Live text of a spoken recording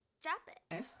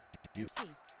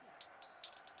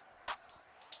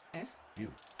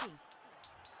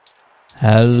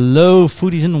Hello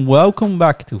foodies and welcome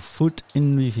back to Food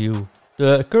in Review,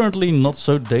 the currently not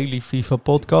so daily FIFA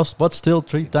podcast, but still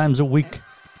 3 times a week.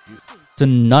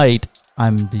 Tonight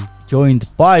I'm joined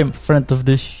by a friend of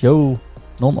the show,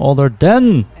 none other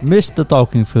than Mr.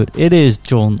 Talking Food. It is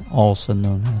John, also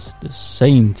known as the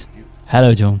Saint.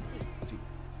 Hello John.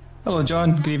 Hello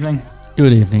John, good evening.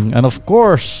 Good evening, and of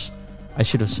course I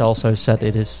should have also said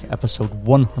it is episode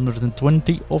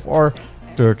 120 of our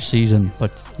 3rd season,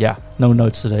 but yeah, no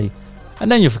notes today.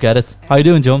 And then you forget it. How you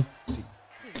doing, John?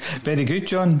 Very good,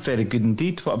 John. Very good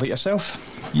indeed. What about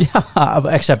yourself? Yeah,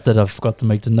 except that I forgot to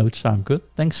make the notes, so I'm good.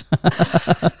 Thanks.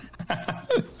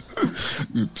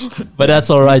 But that's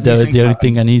alright though. The only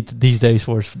thing I need these days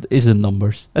for is the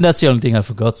numbers. And that's the only thing I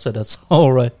forgot, so that's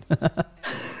alright.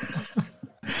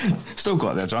 Still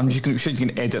got there, John. You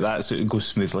can edit that so it goes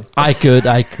smoothly. I could,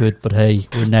 but hey,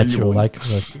 we're natural like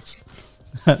us.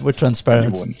 We're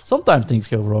transparent. Sometimes things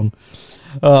go wrong.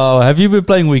 Have you been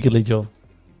playing Weekly, John?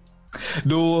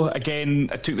 No, again,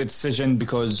 I took the decision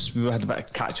because we had a bit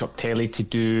of catch-up telly to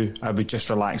do. I would just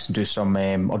relax and do some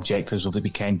objectives over the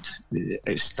weekend.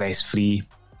 It's stress-free,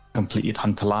 completed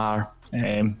Huntelaar.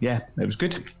 Yeah, it was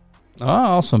good. Oh,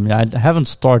 awesome. Yeah, I haven't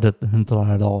started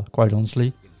Huntelaar at all, quite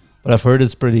honestly. But I've heard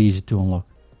it's pretty easy to unlock.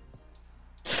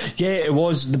 Yeah, it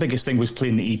was. The biggest thing was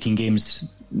playing the 18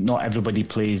 games. Not everybody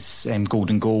plays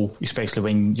golden goal, especially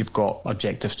when you've got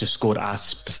objectives to score a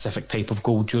specific type of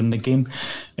goal during the game.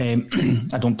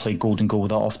 I don't play golden goal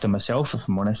that often myself, if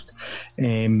I'm honest.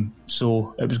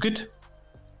 So it was good.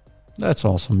 That's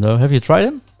awesome, though. Have you tried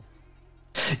him?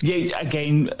 Yeah,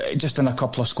 again, just in a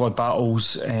couple of squad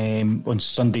battles on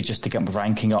Sunday just to get my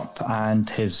ranking up, and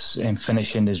his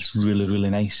finishing is really, really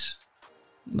nice.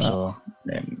 No. So,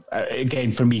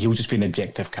 again, for me, he will just be an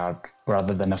objective card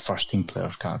rather than a first-team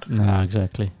player card. No,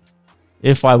 exactly.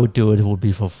 If I would do it, it would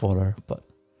be for fodder, but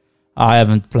I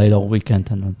haven't played all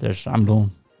weekend, and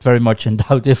I'm very much in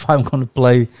doubt if I'm going to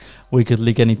play Weekend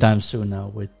League anytime soon now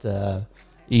with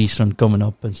Eastern coming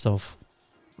up and stuff.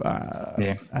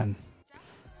 Yeah. And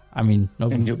I mean,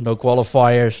 no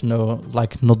qualifiers,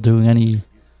 not doing any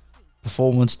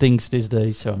performance things these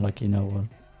days, so I'm like,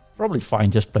 probably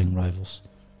fine just playing rivals.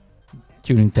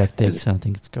 Tuning tactics, I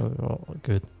think it's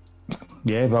good.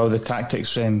 Yeah, well, the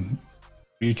tactics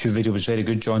YouTube video was very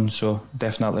good, John, so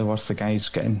definitely worth the guys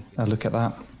getting a look at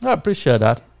that. I appreciate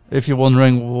that. If you're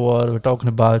wondering what we're talking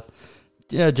about,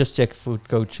 yeah, just check Food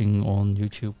Coaching on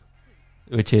YouTube,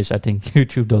 which is, I think,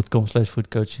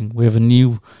 youtube.com/foodcoaching. We have a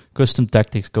new custom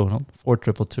tactics going on,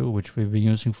 4222, which we've been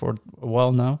using for a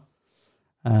while now.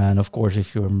 And of course,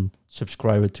 if you're a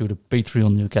subscriber to the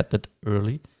Patreon, you get that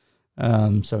early.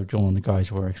 So John and the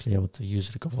guys were actually able to use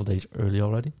it a couple of days early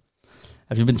already.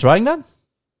 Have you been trying that?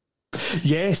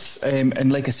 Yes,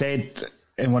 and like I said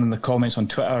in one of the comments on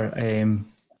Twitter,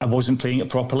 I wasn't playing it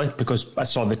properly because I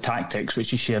saw the tactics,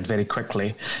 which you shared very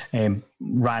quickly,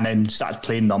 ran in, started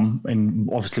playing them, and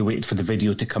obviously waited for the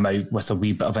video to come out with a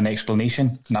wee bit of an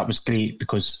explanation. And that was great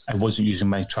because I wasn't using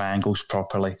my triangles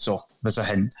properly. So there's a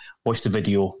hint. Watch the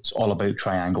video. It's all about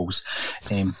triangles.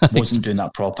 Wasn't doing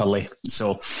that properly.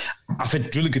 So I've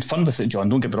had really good fun with it, John.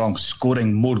 Don't get me wrong.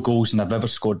 Scoring more goals than I've ever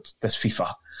scored this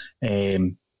FIFA.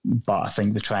 But I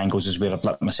think the triangles is where I've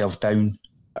let myself down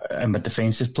in my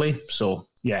defensive play. So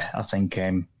yeah, I think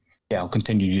I'll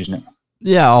continue using it.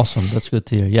 Yeah, awesome. That's good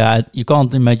to hear. Yeah, you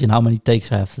can't imagine how many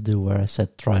takes I have to do where I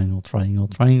said triangle.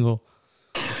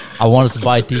 I wanted to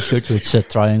buy a t-shirt which said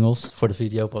triangles for the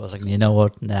video, but I was like, you know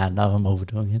what? Nah, now I'm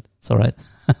overdoing it. It's all right.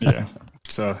 Yeah.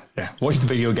 So yeah, watch the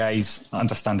video, guys.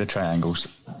 Understand the triangles.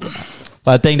 But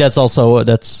I think that's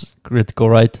critical,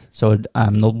 right? So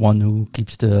I'm not one who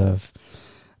keeps the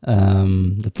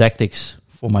tactics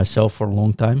for myself for a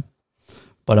long time,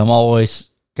 but I'm always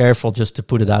careful just to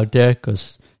put it out there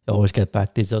because you always get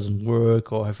back, this doesn't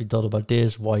work, or have you thought about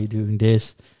this? Why are you doing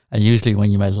this? And usually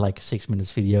when you make like a 6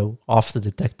 minutes video after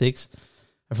the tactics,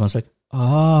 everyone's like,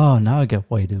 oh, now I get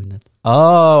why you're doing it.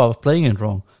 Oh, I was playing it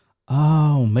wrong.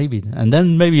 Oh, maybe. And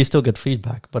then maybe you still get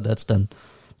feedback, but that's then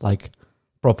like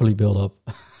properly built up,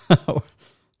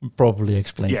 properly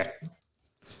explained. Yeah.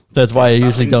 That's why I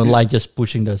usually don't like just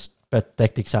pushing those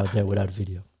tactics out there without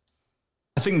video.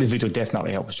 I think the video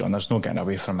definitely helps, John. There's no getting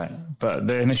away from it. But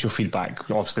the initial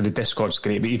feedback, obviously the Discord's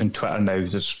great, but even Twitter now,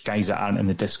 there's guys that aren't in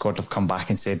the Discord have come back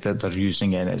and said that they're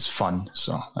using it and it's fun.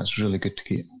 So that's really good to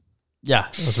keep. Yeah,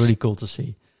 it was really cool to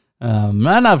see. And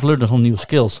I've learned some new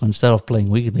skills. So instead of playing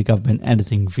Weekend League, I've been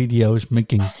editing videos,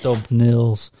 making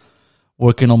thumbnails,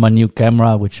 working on my new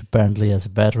camera, which apparently has a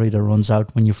battery that runs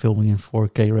out when you're filming in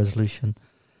 4K resolution.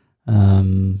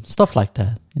 Stuff like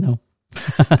that, you know.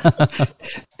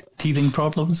 Teething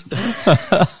problems.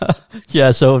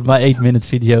 Yeah, so my 8-minute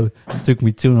video took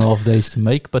me 2.5 days to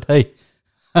make, but hey,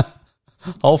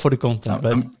 all for the content,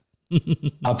 right?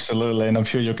 Absolutely, and I'm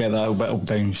sure you'll get that a bit up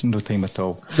down no time at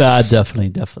all.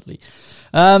 Definitely.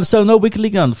 So no Weekly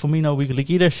League on. For me, no Weekly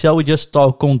League either. Shall we just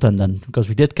talk content then? Because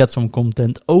we did get some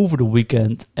content over the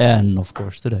weekend and, of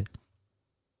course, today.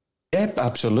 Yep,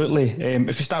 absolutely. If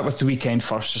we start with the weekend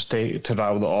first, just to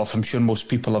rattle it off, I'm sure most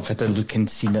people have had a look and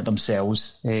seen it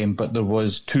themselves, but there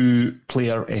was 2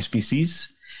 player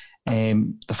SBCs.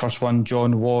 The first one,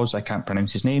 John, was, I can't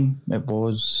pronounce his name, it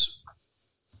was...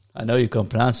 I know you can't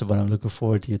pronounce it, but I'm looking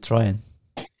forward to you trying.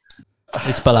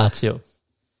 It's Palacio.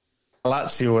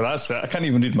 Palacio, that's it. I can't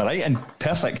even read my writing.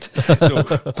 Perfect. So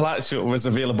Palacio was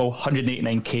available,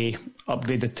 189k,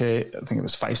 upgraded to, I think it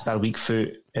was 5-star weak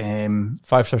foot.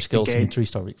 5-star skills again, and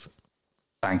 3-star weak foot.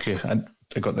 Thank you.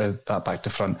 I got that back to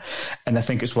front. And I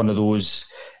think it's one of those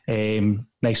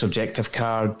nice objective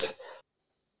card.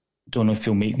 Don't know if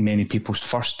he'll make many people's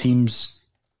first teams,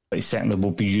 but he certainly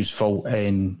will be useful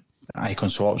in icon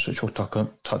swaps, which we'll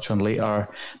touch on later,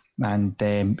 and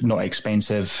not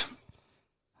expensive.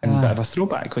 And a bit of a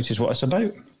throwback, which is what it's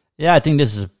about. Yeah, I think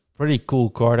this is a pretty cool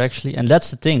card, actually. And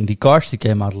that's the thing. The cards that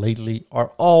came out lately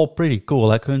are all pretty cool.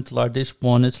 Like Huntelaar, this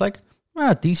one, it's like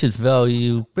decent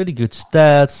value, pretty good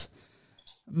stats.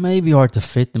 Maybe hard to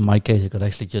fit. In my case, I could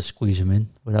actually just squeeze him in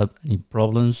without any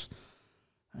problems.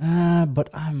 But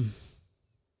I'm...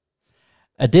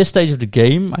 At this stage of the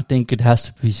game, I think it has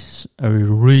to be a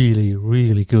really,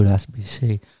 really good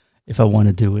SBC if I want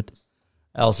to do it.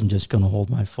 Else I'm just going to hold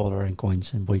my fodder and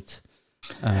coins and wait.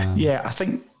 Yeah, I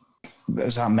think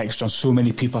there's that mixture. So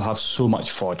many people have so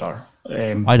much fodder.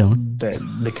 I don't. That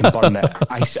they can burn it.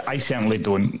 I certainly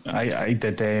don't. I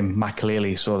did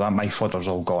Makalele, so that my fodder's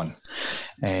all gone.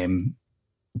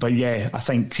 But yeah, I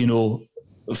think, you know,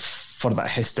 for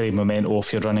that history memento,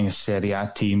 if you're running a Serie A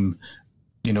team,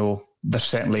 you know, there's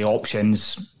certainly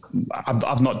options.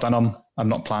 I've not done them. I'm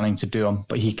not planning to do them,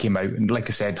 but he came out, and like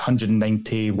I said,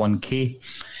 191k.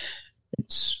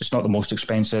 It's not the most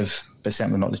expensive, but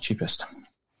certainly not the cheapest.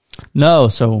 No,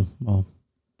 so well,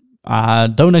 I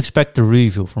don't expect a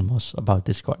review from us about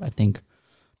this card, I think,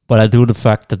 but I do the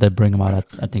fact that they bring him out.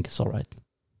 I think it's all right.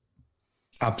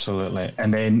 Absolutely.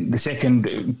 And then the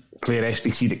second player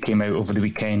SBC that came out over the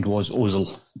weekend was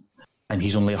Ozil, and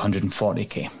he's only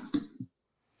 140k.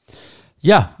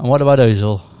 Yeah, and what about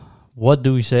Ozil? What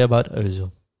do we say about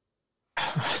Ozil?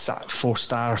 It's that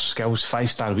 4-star skills,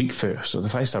 5-star weak foot. So the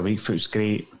 5-star weak foot's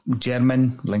great.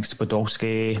 German, links to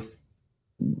Podolski.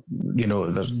 You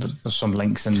know, there's some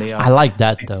links in there. I like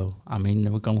that, though. I mean,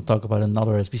 we're going to talk about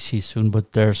another SBC soon,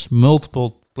 but there's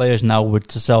multiple players now with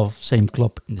the same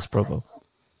club in this promo,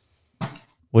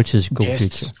 which is a cool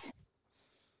feature.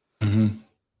 Mm-hmm.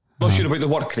 Not sure about the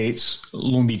work rates.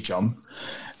 Low medium,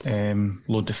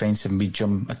 low defensive,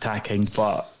 medium attacking,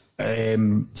 but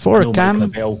for a cam,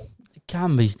 it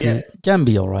can be good. Yeah. Can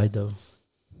be all right, though.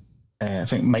 I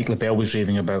think Mike LaBelle was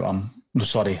raving about him. No,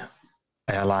 sorry.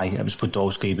 I lie. It was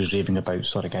Podolski he was raving about.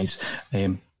 Sorry, guys.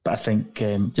 But I think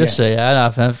say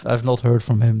I've not heard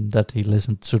from him that he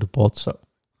listened to the pod. So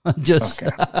just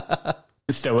okay.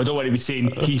 Still, I don't want to be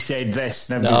saying he said this.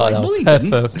 And no, he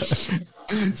didn't.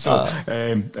 So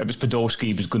it was Podolski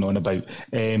he was going on about.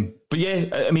 But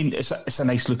yeah, I mean, it's a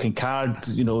nice looking card.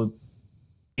 You know,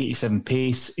 87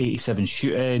 pace, 87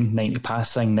 shooting, 90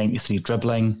 passing, 93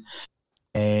 dribbling.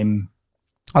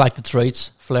 I like the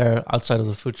traits, flair outside of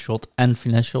the foot shot and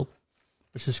finesse shot,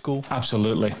 which is cool.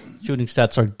 Absolutely. Shooting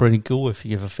stats are pretty cool if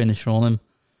you have a finisher on him.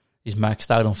 He's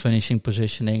maxed out on finishing,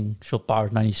 positioning, shot power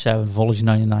 97, volleys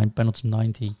 99, penalty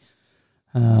 90,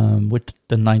 with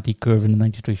the 90 curve and the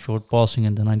 93 short passing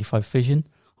and the 95 vision.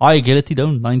 High agility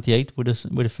though, 98 with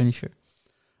a finisher.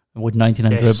 With 99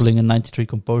 dribbling and 93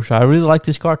 composure. I really like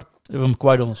this card, if I'm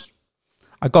quite honest.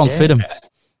 I can't fit him.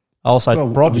 Else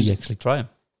I'd probably actually try him.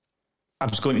 I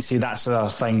was going to say that's the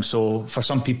other thing. So for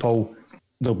some people,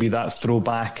 there'll be that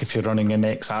throwback if you're running an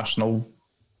ex-Arsenal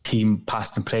team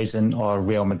past and present or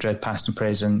Real Madrid past and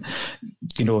present.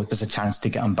 You know, there's a chance to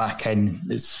get him back in.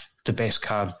 It's the best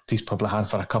card he's probably had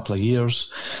for a couple of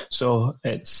years. So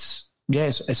it's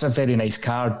a very nice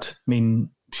card. I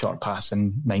mean, short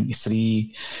passing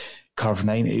 93, curve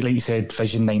 90, like you said,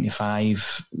 vision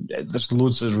 95. There's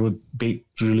loads of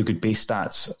really good base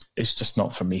stats. It's just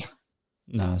not for me.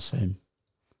 No, same.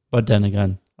 But then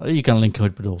again, you can link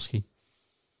with Podolski.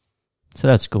 So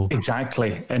that's cool.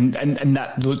 Exactly. And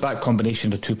that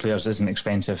combination of two players isn't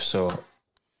expensive, so...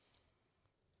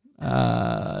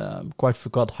 Quite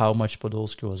forgot how much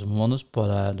Podolski was, I'm honest,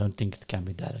 but I don't think it can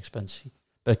be that expensive.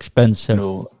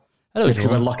 No. If you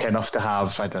were lucky enough to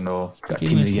have, I don't know, a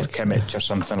Team of the Year Kimmich or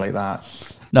something like that.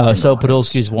 No, so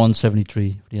Podolski is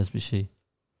 173 for the SBC.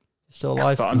 Still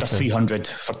alive. But under 300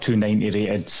 for 290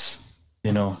 rated,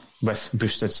 with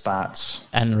boosted stats.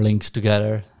 And links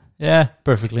together. Yeah,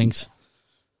 perfect links.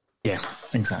 Yeah,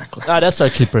 exactly. That's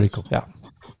actually pretty cool. Yeah,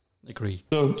 agree.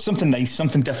 So something nice,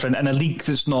 something different, in a league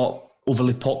that's not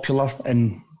overly popular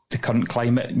in the current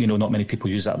climate. Not many people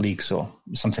use that league, so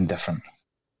something different.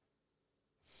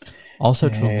 Also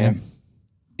true, yeah.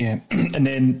 Yeah, and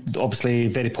then obviously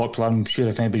very popular. I'm sure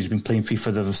if anybody's been playing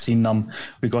FIFA, they've seen them.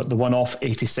 We got the one-off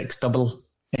 86 double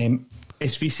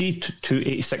SBC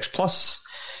 286 plus.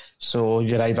 So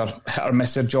you're either hit or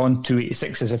miss, John.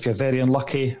 286s if you're very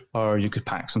unlucky, or you could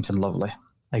pack something lovely.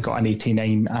 I got an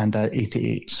 89 and an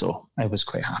 88, so I was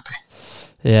quite happy.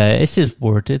 Yeah, it's just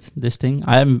worth it, this thing.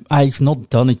 I've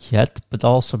not done it yet, but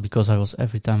also because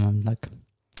every time I'm like,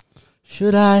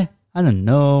 should I? I don't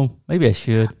know. Maybe I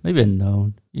should. Maybe I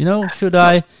don't. Should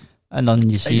I? And then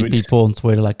you see people on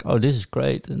Twitter like, oh, this is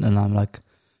great. And then I'm like,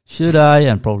 should I?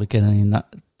 And probably getting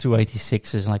that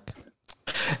 286 is like...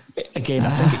 Again, I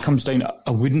think it comes down,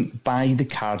 I wouldn't buy the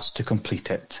cards to complete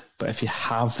it. But if you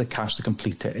have the cards to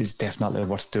complete it, it's definitely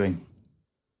worth doing.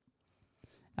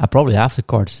 I probably have the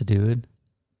cards to do it.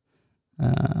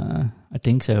 I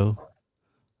think so.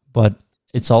 But...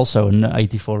 it's also an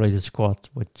 84 rated squad,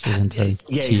 which isn't very cheap.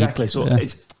 Yeah, exactly. So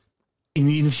it's,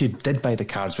 even if you did buy the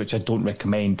cards, which I don't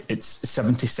recommend, it's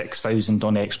 76,000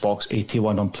 on Xbox,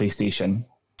 81 on PlayStation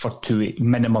for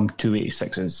minimum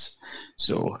 286s.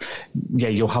 So yeah,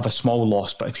 you'll have a small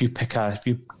loss, but if you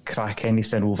crack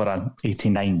anything over an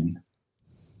 89,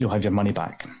 you'll have your money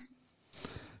back.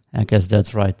 I guess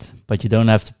that's right, but you don't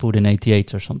have to put in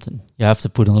 88s or something. You have to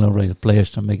put in low rated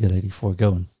players to make that 84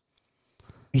 going.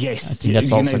 Yes, I think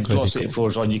that's also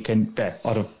critical. On, you can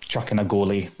or chuck in a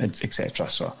goalie,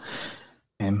 etc. So,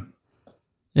 the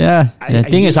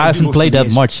thing is, I haven't played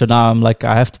that much, so now I'm like,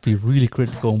 I have to be really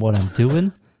critical on what I'm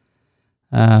doing.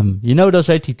 Those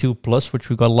 82 plus which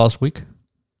we got last week?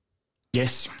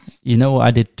 Yes.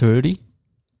 I did 30.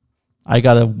 I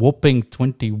got a whopping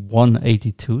 21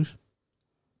 82s.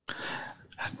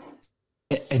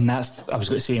 And that's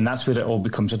where it all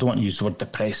becomes, I don't want to use the word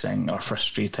depressing or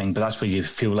frustrating, but that's where you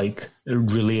feel like it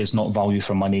really is not value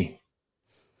for money.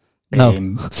 No.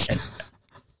 And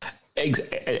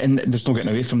there's no getting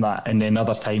away from that. And then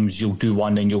other times you'll do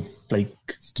one and you'll like,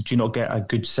 did you not get a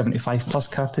good 75 plus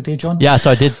card today, John? Yeah,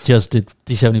 so I did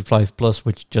the 75 plus,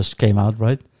 which just came out,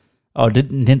 right? Oh, it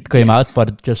didn't came out,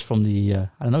 but just from the,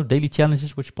 daily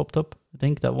challenges, which popped up, I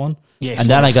think, that one. Yes. And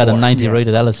then I got a 90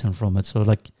 rated Ellison from it, so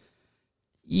like,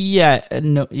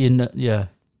 no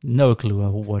clue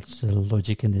what's the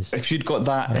logic in this. If you'd got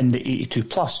that in the 82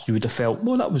 plus, you would have felt,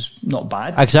 well, that was not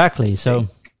bad. Exactly. So,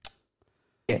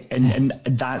 and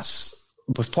that's,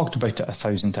 we've talked about it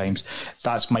 1,000 times.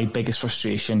 That's my biggest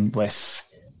frustration with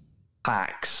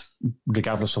packs,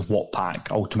 regardless of what pack,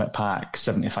 Ultimate Pack,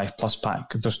 75 plus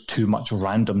pack. There's too much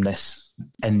randomness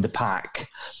in the pack,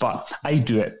 but I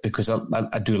do it because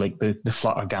I do like the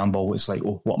flutter gamble. It's like,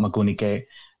 oh, what am I going to get?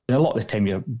 And a lot of the time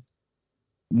you're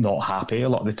not happy. A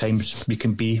lot of the times you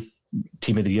can be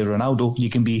Team of the Year Ronaldo. You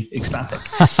can be ecstatic.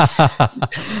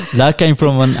 That came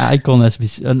from an icon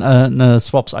SBC,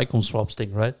 icon swaps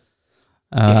thing, right?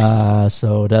 Yes.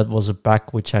 So that was a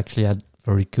pack which actually had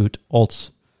very good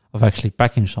odds of actually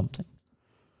packing something.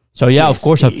 So yeah, yes, of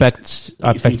course I packed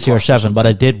CR7, but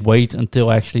I did wait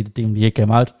until actually the Team of the Year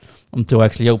came out, until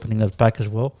actually opening that pack as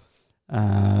well.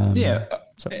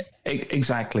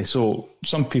 Exactly. So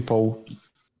some people,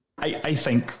 I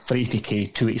think for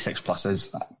 80k, 286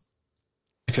 pluses,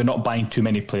 if you're not buying too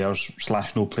many players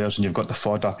 / no players and you've got the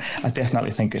fodder, I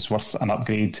definitely think it's worth an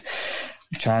upgrade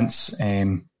chance.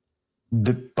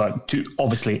 But to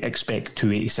obviously expect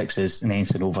 286s and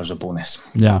anything over as a bonus.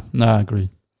 Yeah, no, I agree.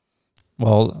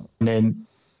 Well, and then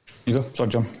you go, sorry,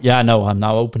 John. Yeah, no, I'm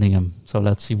now opening them, so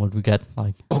let's see what we get.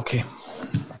 Like, okay.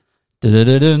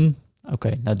 Dun-dun-dun-dun.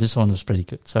 Okay, now this one is pretty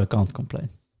good, so I can't complain.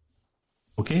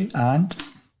 Okay, and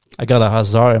I got a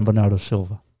Hazard and Bernardo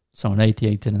Silva, so an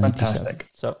 88 and an fantastic. 87.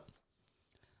 So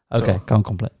okay, can't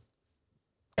complain.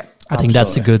 Yeah, I think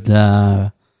that's a good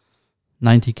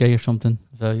 90k or something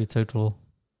value total.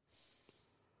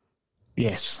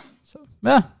 Yes. So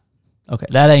yeah. Okay,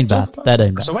 that ain't bad.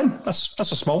 That's a win. That's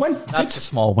a small win. That's a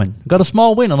small win. Got a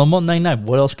small win on a Monday night.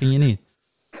 What else can you need?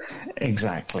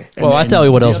 Exactly. Well, I tell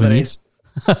you what else we need.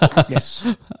 Yes.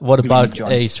 What about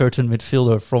a certain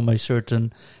midfielder from a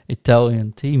certain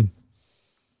Italian team?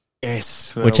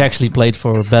 Yes, which actually played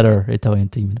for a better Italian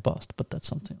team in the past, but that's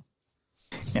something.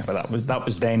 Yeah, but that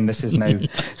was then. This is now.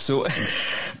 so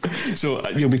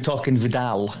you'll be talking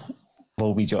Vidal.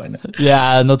 Will be joining it.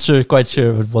 Yeah, I'm not quite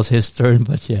sure if it was his turn,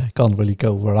 but yeah, I can't really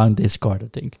go around this card, I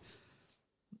think.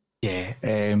 Yeah,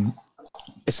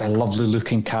 it's a lovely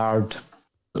looking card.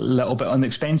 A little bit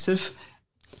inexpensive,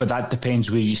 but that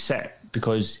depends where you sit,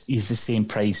 because he's the same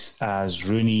price as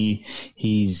Rooney.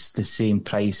 He's the same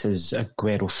price as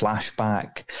Aguero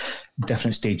Flashback.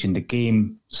 Different stage in the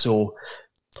game. So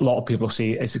a lot of people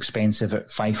say it's expensive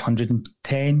at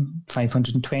 510,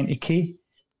 520k.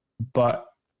 But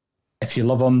if you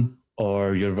love him,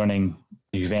 or you're running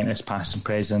Juventus past and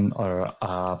present, or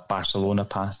Barcelona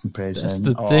past and present.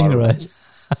 That's the thing, right?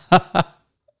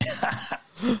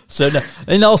 So,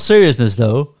 in all seriousness,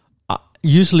 though,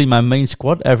 usually my main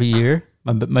squad every year,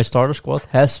 my starter squad,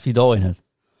 has Vidal in it.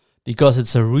 Because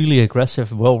it's a really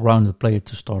aggressive, well-rounded player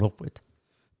to start up with.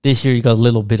 This year you got a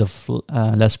little bit of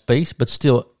less pace, but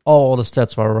still all the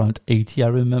stats were around 80, I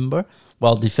remember.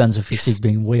 While defensive physique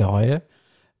being way higher,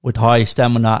 with high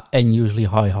stamina and usually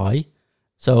high.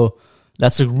 So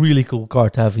that's a really cool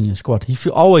card to have in your squad. He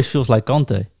always feels like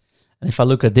Kante. And if I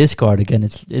look at this card again,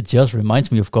 it just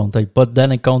reminds me of Kante, but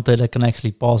then a Kante that can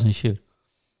actually pass and shoot.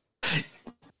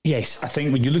 Yes, I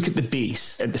think when you look at the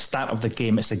base, at the start of the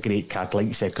game, it's a great card, like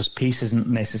you said, because pace isn't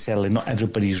necessarily, not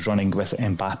everybody's running with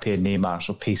Mbappe and Neymar,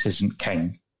 so pace isn't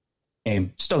king.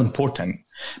 Still important,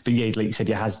 but yeah, like you said,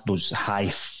 he has those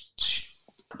high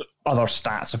other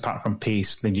stats apart from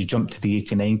pace. Then you jump to the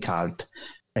 89 card,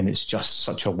 and it's just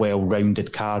such a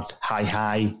well-rounded card.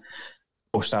 High,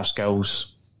 4-star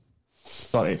skills.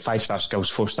 Sorry, 5-star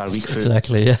skills, 4-star weak foot.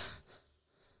 Exactly, yeah.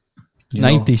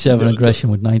 97 aggression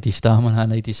with 90 stamina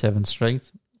and 87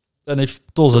 strength. And if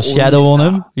there's a shadow on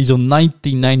him, he's on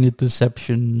 99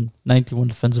 interception, 91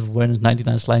 defensive awareness,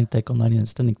 99 sliding tackle, 99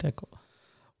 standing tackle.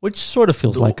 Which sort of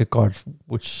feels like a card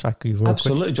which I could work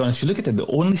absolutely, with. John. If you look at it, the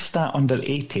only stat under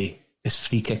 80 is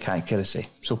free kick accuracy.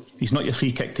 So he's not your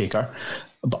free kick taker.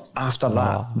 But after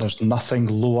that, there's nothing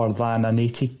lower than an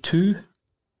 82.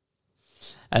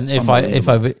 And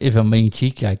if I'm being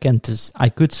cheeky, I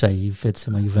could say he fits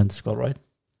in my Juventus squad, right?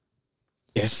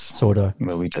 Yes. Sort of.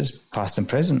 Well, he does, past and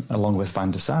present, along with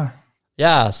Van der Sar.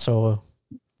 Yeah, so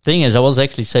thing is, I was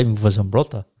actually saving for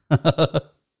Zambrotta.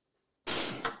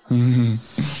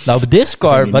 Now, but this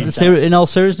card, in all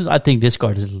seriousness, I think this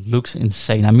card looks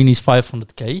insane. I mean, he's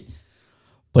 500k.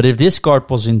 But if this card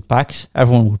was in packs,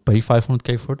 everyone would pay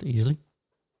 500k for it easily.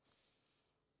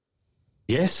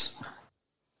 Yes.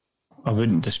 I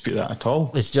wouldn't dispute that at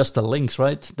all. It's just the links,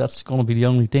 right? That's going to be the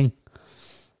only thing.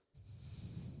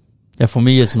 Yeah, for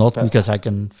me, it's not because I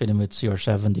can fit him with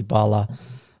CR7, Dybala.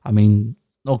 I mean,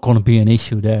 not going to be an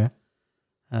issue there.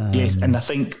 Yes, and I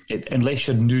think unless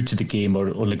you're new to the game or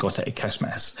only got it at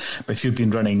Christmas, but if you've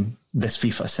been running this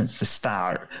FIFA since the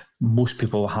start, most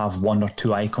people have one or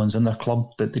two icons in their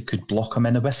club that they could block them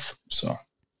in with. So,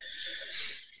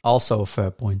 also a fair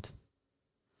point.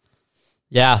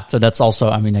 Yeah, so that's also,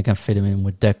 I mean, I can fit him in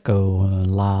with Deco,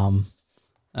 Lam,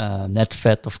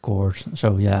 Netfed, of course.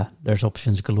 So yeah, there's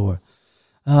options galore.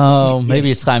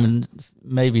 Maybe it's time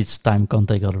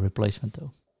Kante got a replacement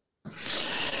though.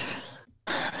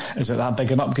 Is it that big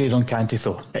an upgrade on Kante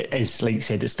though? It is, like you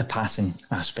said, it's the passing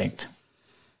aspect.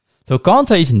 So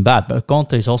Kante isn't bad, but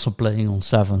Kante is also playing on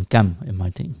 7 cam in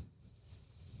my team.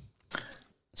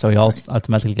 So he also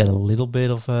automatically get a little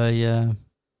bit of a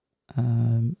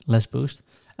less boost.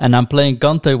 And I'm playing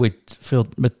Kante with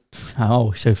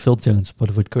Phil Jones,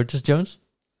 but with Curtis Jones.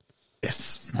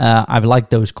 Yes. I like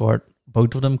those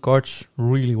both of them cards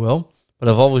really well. But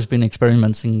I've always been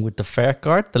experimenting with the Fair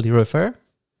card, the Leroy Fair.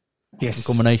 Yes. In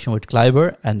combination with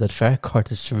Kleiber, and that Fair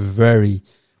card is very...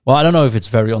 Well, I don't know if it's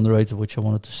very underrated, which I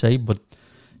wanted to say, but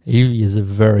he is a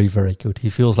very, very good. He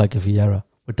feels like a Vieira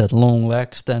with that long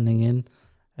leg standing in,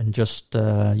 and just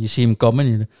you see him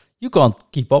coming, you can't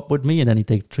keep up with me, and then he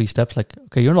takes 3 steps. Like,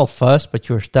 okay, you're not fast, but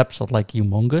your steps are like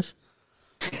humongous.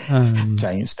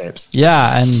 Giant steps.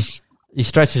 Yeah, and he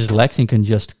stretches his legs and can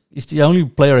just... He's the only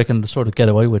player I can sort of get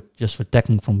away with just with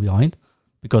tackling from behind,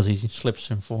 because he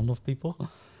slips in front of people.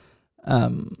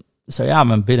 So yeah,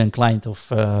 I'm a bit inclined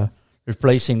of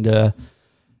replacing the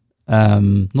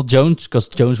not Jones, because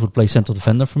Jones would play central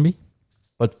defender for me,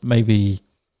 but maybe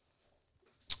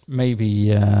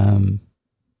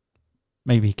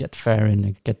get Fair in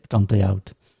and get Kante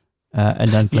out,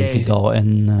 and then play Vidal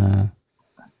and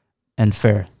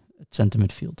Fair at centre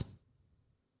midfield.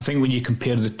 I think when you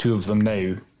compare the two of them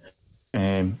now,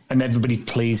 and everybody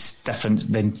plays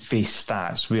different than face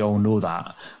stats, we all know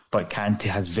that. But Kante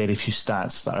has very few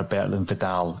stats that are better than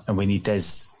Vidal, and when he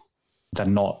does, they're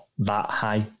not that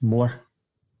high more.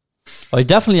 Well, he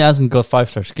definitely hasn't got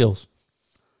 5-star skills.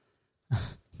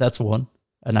 That's one.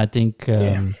 And I think,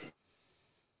 it's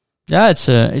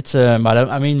but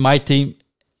I mean, my team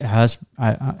has,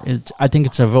 I think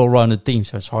it's a well-rounded team,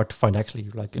 so it's hard to find actually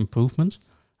like improvements.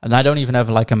 And I don't even have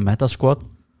like a meta squad,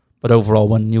 but overall,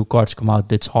 when new cards come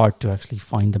out, it's hard to actually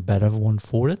find a better one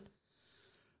for it.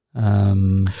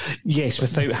 Yes,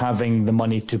 without having the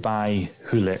money to buy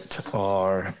Hulit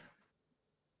or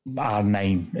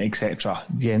R9, etc.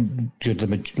 Yeah, you're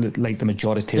like the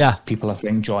majority of people, I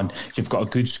think, John. You've got a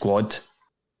good squad,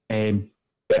 better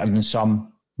than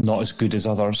some, not as good as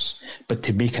others. But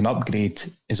to make an upgrade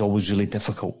is always really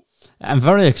difficult. And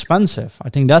very expensive. I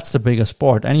think that's the biggest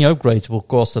part. Any upgrade will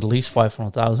cost at least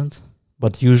 500,000,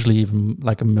 but usually even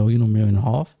like $1 million or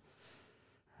 $1.5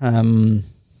 million.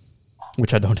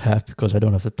 Which I don't have because I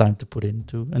don't have the time to put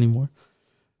into anymore.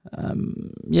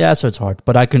 So it's hard.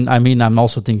 But I'm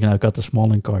also thinking I've got the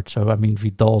Smalling card. So, I mean,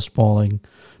 Vidal, Smalling,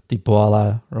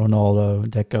 Dybala, Ronaldo,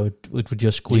 Deco, it would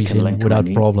just squeeze in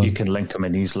without problem. You can link them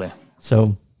in easily.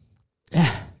 So,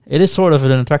 it is sort of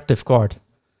an attractive card.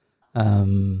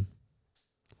 And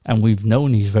we've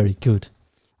known he's very good.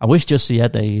 I wish just he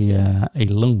had a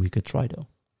loan we could try, though.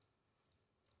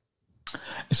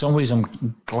 In some ways,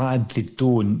 I'm glad they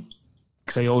don't.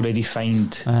 Because I already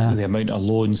find the amount of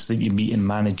loans that you meet in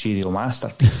Managerial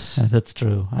Masterpiece. That's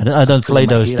true. I don't play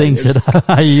those things.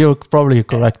 You're probably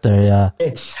correct there, yeah.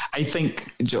 I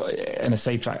think, in a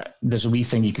sidetrack, there's a wee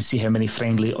thing. You can see how many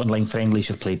online friendlies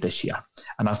you've played this year.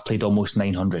 And I've played almost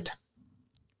 900.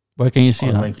 Where can you see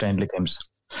online friendly games?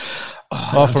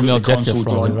 From your objective,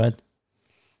 probably, right?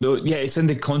 No, yeah, it's in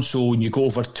the console, and you go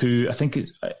over to, I think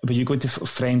it's, when you go into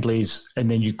friendlies,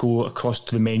 and then you go across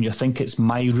to the menu, I think it's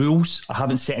My Rules. I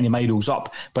haven't set any My Rules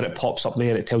up, but it pops up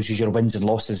there. It tells you your wins and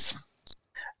losses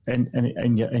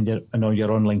in all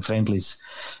your online friendlies.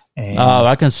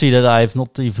 I can see that I've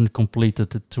not even completed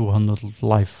the 200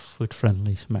 live foot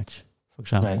friendlies match, for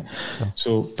example. Right.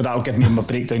 So, but that'll give me my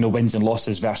breakdown of wins and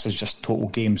losses versus just total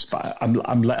games. But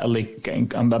I'm literally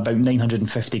I'm about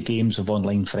 950 games of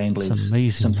online friendlies. That's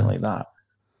amazing, something like that.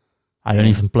 I don't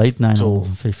even played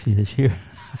 950 this year.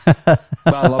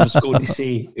 Well, I was going to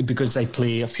say, because I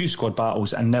play a few squad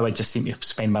battles, and now I just seem to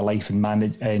spend my life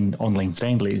in online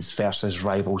friendlies versus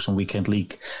rivals and weekend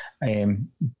league.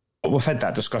 But we've had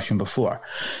that discussion before.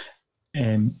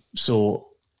 So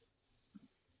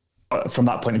from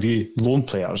that point of view, lone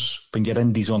players, when you're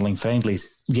in these online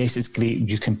friendlies, yes, it's great.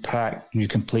 You can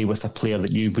play with a player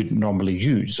that you wouldn't normally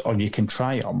use, or you can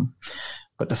try them.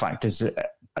 But the fact is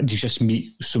that you just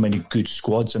meet so many good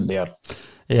squads in there.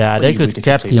 Yeah, they could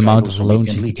cap the amount of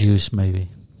loans you could use, maybe.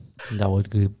 That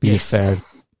would be fair.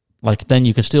 Like, then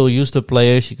you can still use the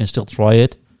players, you can still try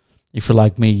it. If you're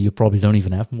like me, you probably don't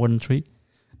even have more than 3.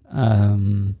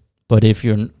 But if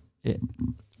you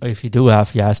do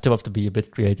have, I still have to be a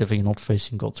bit creative, and you're not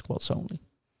facing gold squads only.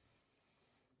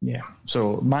 Yeah,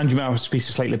 so Managerial Masterpiece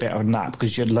is slightly better than that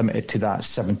because you're limited to that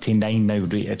 79 now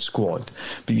rated squad,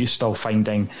 but you're still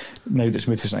finding, now that's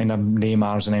moved to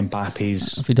Neymar's and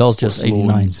Mbappe's. Vidal's just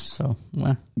 89, so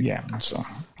yeah. So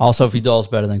also Vidal's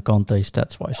better than Conte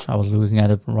stats wise. I was looking at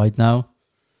it right now,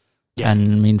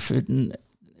 and I mean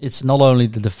it's not only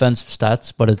the defensive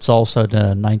stats, but it's also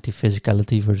the 90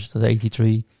 physicality versus the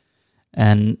 83,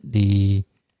 and the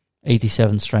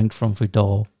 87 strength from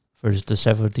Vidal versus the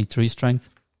 73 strength.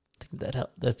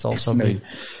 That's also big.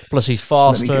 Plus, he's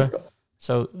faster.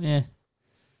 So, yeah.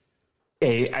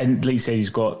 And like you said, he's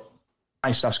got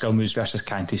 5-star skill moves versus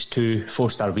Kante's 2,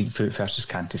 4-star weak foot versus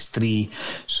Kante's 3.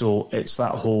 So it's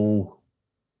that whole.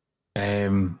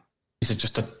 He's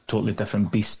just a totally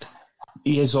different beast.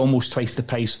 He is almost twice the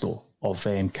price, though, of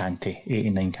Kante,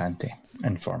 89 Kante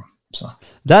in form. So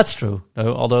that's true.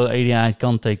 Although 89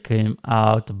 Kante came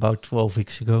out about 12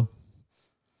 weeks ago.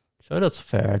 So that's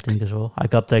fair, I think, as well. I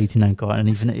got the 89 card, and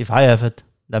even if I have it,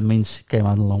 that means it came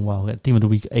out a long while. Team of the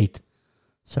Week 8.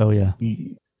 So, yeah.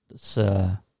 It's,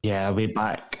 way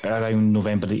back around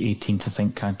November the 18th, I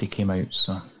think Kante came out.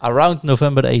 So around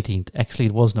November the 18th. Actually,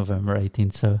 it was November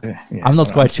 18th, so I'm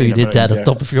not quite sure you did that off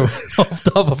top of your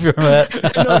head.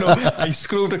 No, I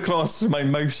scrolled across, my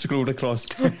mouse scrolled across.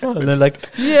 And then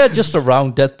just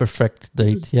around that perfect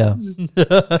date, yeah.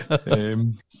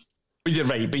 But you're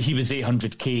right, but he was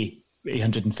 830k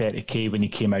when he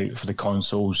came out for the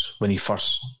consoles, when he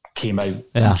first came out,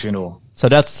 So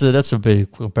that's a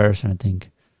big comparison, I think.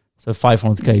 So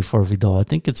 500k for Vidal, I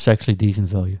think it's actually decent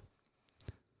value.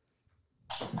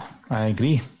 I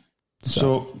agree.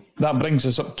 So that brings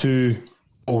us up to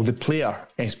all the player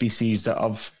SBCs that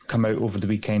have come out over the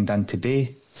weekend and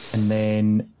today. And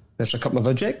then there's a couple of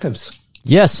objectives.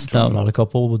 Yes, now a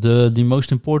couple with the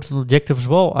most important objective as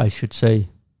well, I should say.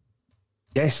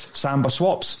 Yes, Samba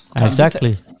swaps.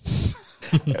 Exactly.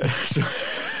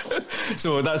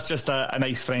 So that's just a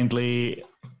nice friendly.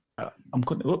 I'm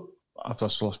going to. I've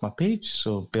just lost my page,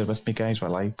 so bear with me, guys,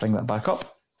 while I bring that back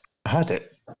up. I had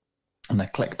it, and I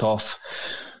clicked off.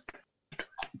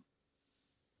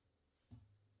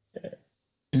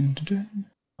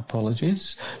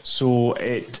 Apologies. So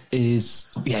it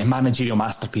is, managerial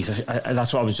masterpiece.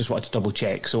 That's what I was just wanted to double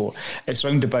check. So it's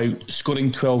round about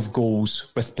scoring 12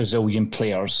 goals with Brazilian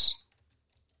players,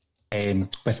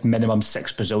 with minimum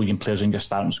 6 Brazilian players in your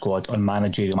starting squad on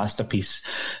managerial masterpiece.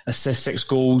 Assist 6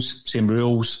 goals, same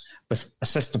rules. With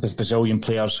assisted with Brazilian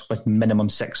players with minimum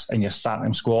 6 in your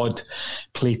starting squad.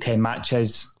 Play 10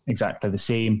 matches, exactly the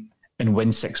same, and win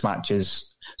 6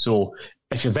 matches. So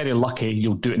if you're very lucky,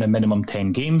 you'll do it in a minimum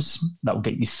 10 games. That will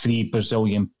get you 3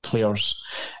 Brazilian players.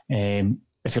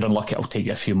 If you're unlucky, it'll take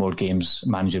you a few more games,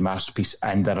 managing masterpiece,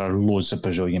 and there are loads of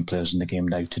Brazilian players in the game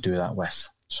now to do that with.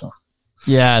 So,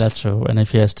 yeah, that's true. And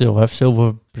if you still have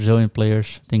silver Brazilian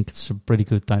players, I think it's a pretty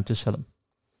good time to sell them.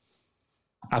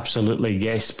 Absolutely,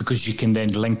 yes, because you can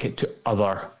then link it to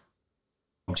other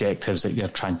objectives that you're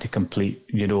trying to complete.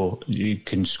 You know, you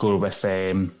can score with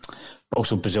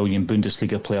also Brazilian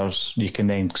Bundesliga players. You can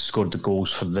then score the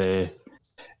goals for the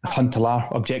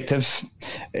Huntelaar objective,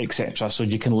 etc. So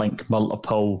you can link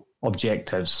multiple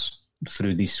objectives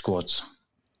through these squads.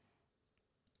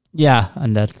 Yeah,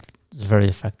 and that is very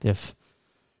effective.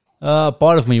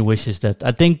 Part of me wishes that,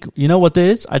 I think, you know what it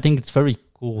is? I think it's very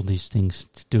cool, these things,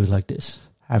 to do it like this.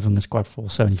 Having a squad full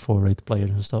 74 rated players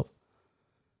and stuff.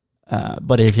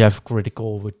 But if you have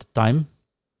critical with the time,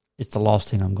 it's the last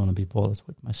thing I'm going to be bothered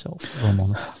with myself, if I'm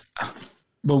honest.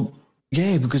 Well,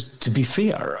 yeah, because to be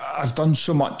fair, I've done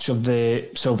so much of the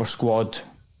Silver Squad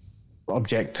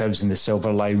objectives and the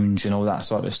Silver Lounge and all that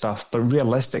sort of stuff, but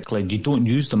realistically, you don't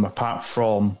use them apart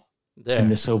from in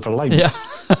the Silver Lounge. Yeah.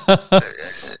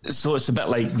 So it's a bit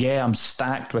like, I'm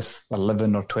stacked with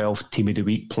 11 or 12 Team of the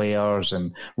Week players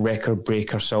and record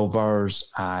breaker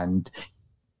silvers and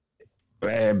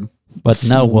but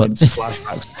now what?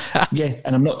 Flashbacks.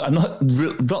 And I'm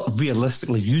not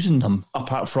realistically using them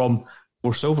apart from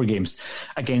 4 silver games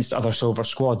against other silver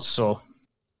squads. So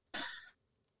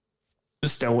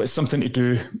still, it's something to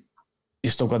do. You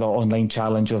still got that online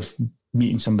challenge of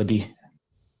meeting somebody.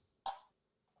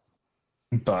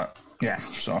 But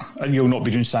so you'll not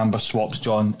be doing Samba swaps,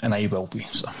 John, and I will be.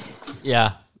 So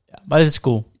yeah, but it's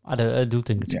cool. I do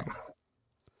think it's cool.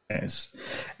 Yes,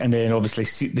 and then obviously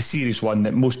the series one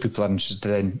that most people are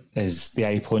interested in is the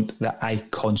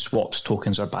icon swaps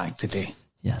tokens are back today.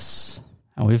 Yes,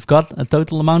 and we've got a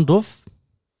total amount of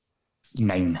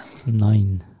 9.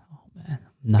 9. Oh man,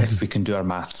 9. If we can do our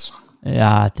maths.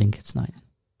 Yeah, I think it's 9.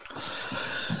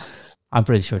 I'm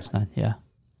pretty sure it's 9. Yeah.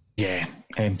 Yeah.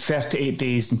 38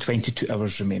 days and 22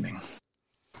 hours remaining.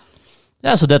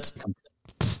 Yeah, so that's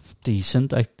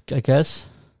decent, I guess.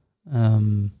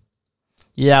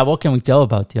 What can we tell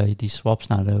about these swaps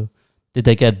now, though? Did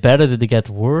they get better? Did they get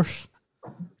worse?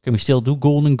 Can we still do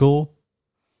golden goal?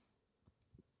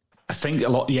 I think a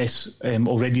lot, yes.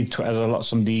 Already Twitter,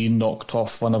 somebody knocked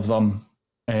off one of them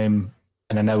in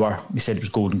an hour. We said it was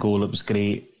golden goal. It was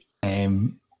great.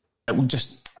 It will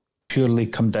just purely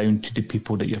come down to the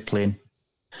people that you're playing.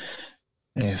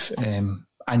 If and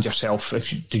yourself.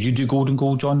 Did you do golden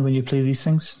goal, John, when you play these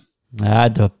things? Yeah,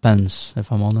 it depends,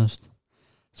 if I'm honest.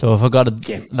 So if I got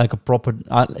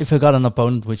if I got an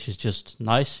opponent which is just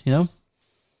nice,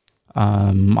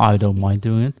 I don't mind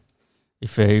doing it.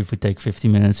 If we take 50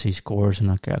 minutes, he scores,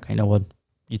 and okay, you know what?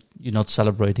 You're not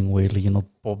celebrating weirdly. You're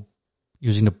not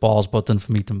using the pause button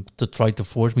for me to try to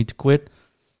force me to quit.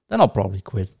 Then I'll probably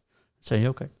quit. Say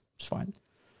okay, it's fine.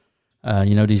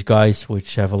 These guys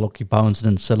which have a lucky bounce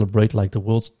and then celebrate like the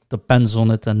world depends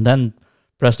on it, and then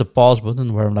press the pause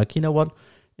button where I'm like, you know what?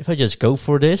 If I just go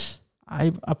for this, I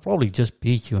probably just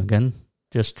beat you again.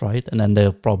 Just try it, and then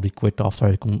they'll probably quit after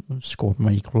I score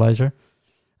my equalizer,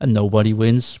 and nobody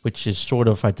wins, which is sort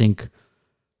of, I think,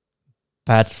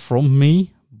 bad from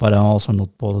me, but I'm also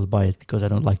not bothered by it because I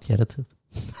don't like the attitude.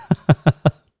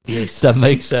 Yes, that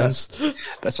makes sense.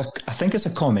 I think it's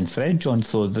a common thread, John,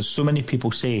 though. There's so many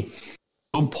people say,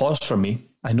 don't pause for me.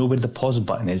 I know where the pause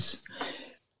button is.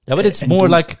 Yeah, but it's more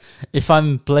like if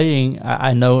I'm playing,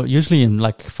 I know usually in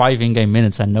like 5 in-game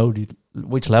minutes, I know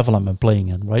which level I'm playing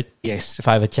in, right? Yes. If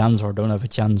I have a chance or don't have a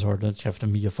chance, or that you have to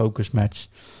be a focus match.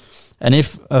 And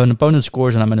if an opponent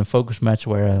scores and I'm in a focus match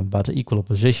where I'm about to equal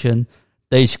opposition,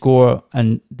 they score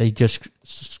and they just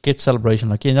skip celebration.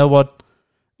 Like, you know what?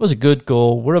 was a good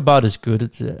goal. We're about as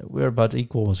good. We're about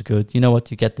equal as good. You know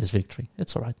what? You get this victory.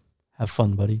 It's all right. Have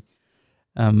fun, buddy.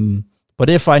 But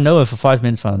if I know if a 5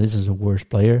 minutes final, this is a worse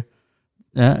player,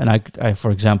 and I for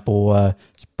example,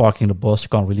 parking the bus,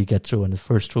 can't really get through, and the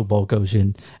first through ball goes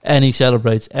in, and he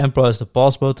celebrates and presses the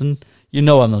pause button, you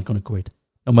know I'm not going to quit,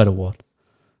 no matter what.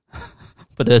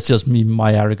 But that's just me,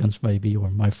 my arrogance maybe, or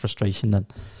my frustration. That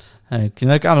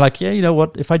I'm like, yeah, you know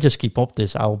what? If I just keep up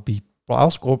this, I'll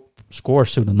score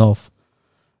soon enough.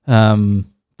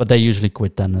 But they usually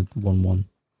quit then at 1-1.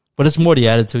 But it's more the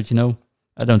attitude, you know.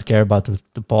 I don't care about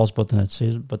the pause button, that's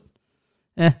it. But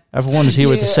everyone is here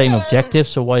with the same objective,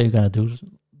 so why are you going to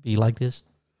be like this?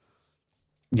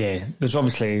 Yeah, there's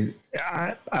obviously...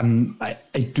 I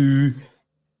do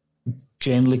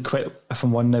generally quit if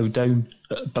I'm 1-0 down.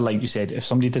 But like you said, if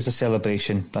somebody does a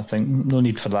celebration, I think, no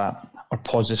need for that. Or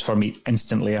pauses for me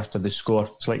instantly after the score.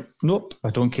 It's like, nope, I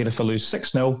don't care if I lose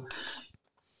 6-0.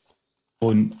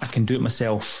 I can do it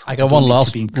myself. I got one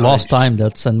last time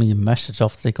that sent me a message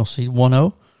after they concede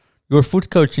 1-0. You're foot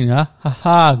coaching, huh?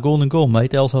 Haha, golden goal,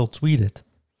 mate. Else I'll tweet it.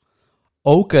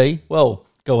 Okay, well,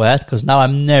 go ahead, because now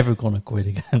I'm never going to quit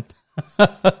again.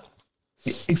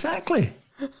 Exactly.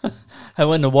 And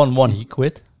when the 1-1, he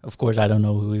quit. Of course, I don't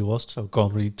know who he was, so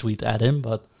can't really tweet at him.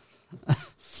 But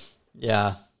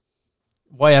yeah,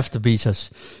 why have to be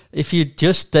such? If you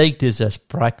just take this as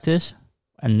practice,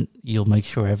 and you'll make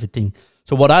sure everything.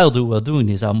 So what I'll do while doing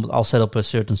this, I'll set up a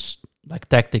certain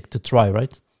tactic to try,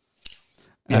 right?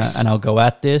 Yes. And I'll go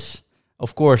at this,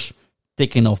 of course,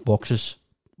 ticking off boxes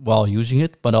while using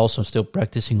it, but also still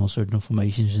practicing on certain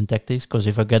formations and tactics. Because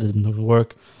if I get it to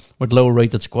work with lower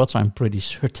rated squads, I'm pretty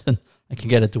certain I can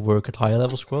get it to work at higher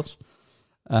level squads.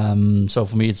 So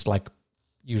for me, it's like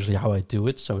usually how I do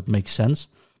it, so it makes sense.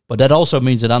 But that also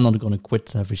means that I'm not going to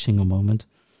quit every single moment.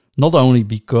 Not only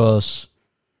because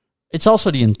it's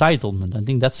also the entitlement. I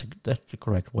think that's the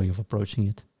correct way of approaching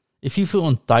it. If you feel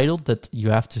entitled that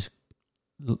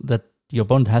that the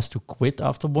opponent has to quit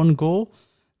after one goal,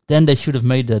 then they should have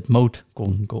made that mode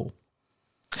golden goal.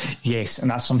 Yes, and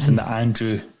that's something that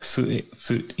Andrew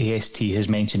Foot AST has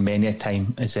mentioned many a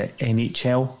time. Is it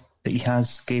NHL that he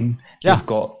has game? Yeah. You've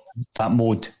got that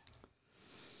mode.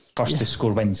 First to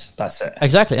score wins. That's it.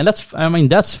 Exactly, and that's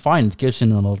fine. It gives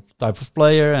you another type of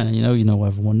player, and you know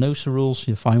everyone knows the rules.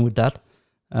 You're fine with that.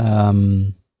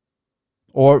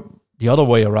 Or the other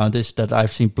way around is that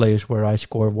I've seen players where I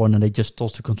score one and they just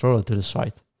toss the controller to the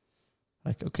side.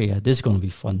 Like, okay, yeah, this is going to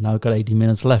be fun. Now I've got 80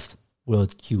 minutes left. Will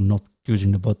it queue not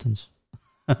using the buttons?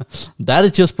 That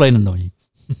is just plain annoying.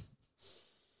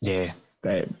 Yeah.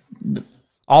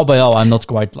 All by all, I'm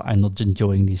not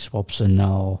enjoying these swaps, and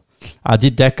now I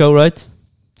did Deco, right?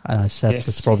 And I said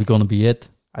it's probably going to be it.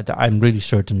 I'm really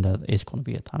certain that it's going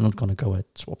to be it. I'm not going to go at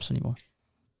swaps anymore.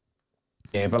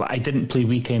 Yeah, but I didn't play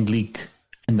Weekend League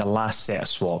in the last set of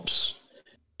swaps.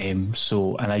 And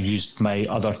I used my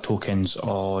other tokens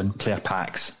on player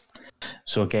packs.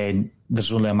 So again,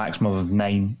 there's only a maximum of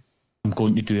 9. I'm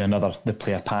going to do the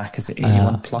player pack. Is it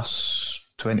 81 plus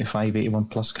 25, 81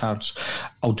 plus cards?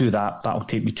 I'll do that. That'll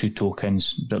take me 2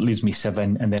 tokens. That leaves me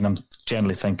 7. And then I'm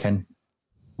generally thinking,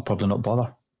 I'll probably not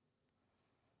bother.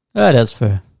 That's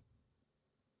fair.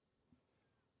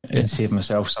 And save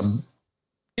myself some.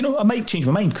 I might change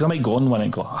my mind because I might go on one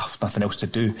and go, nothing else to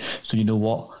do. So you know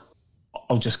what?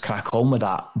 I'll just crack on with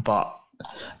that. But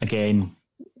again,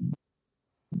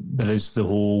 there is the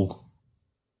whole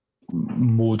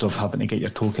mode of having to get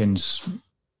your tokens.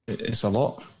 It's a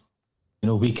lot.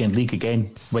 Weekend League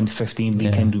again, win 15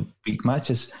 weekend week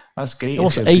matches. That's great. It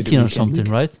was 18 or something,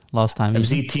 right? Last time. It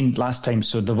was 18 last time,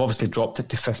 so they've obviously dropped it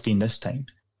to 15 this time.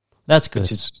 That's good.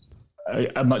 Which is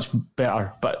a much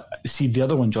better. But see, the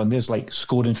other one, John, there's like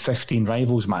scoring 15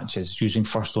 rivals matches using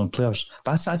first own players.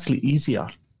 That's actually easier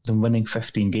than winning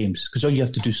 15 games because all you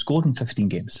have to do is score in 15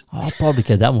 games. I'll probably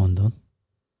get that one done.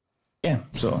 Yeah,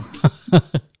 so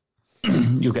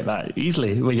you'll get that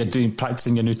easily when you're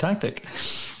practicing your new tactic.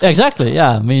 Exactly.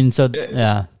 Yeah,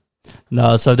 yeah.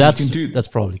 No, so that's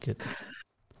probably good.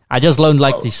 I just learned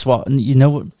these swap.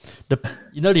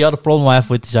 The other problem I have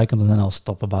with these icons, and then I'll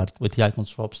stop with the icon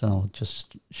swaps, and I'll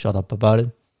just shut up about it.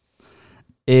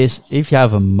 Is if you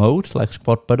have a mode like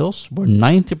squad battles where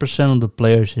 90% of the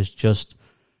players is just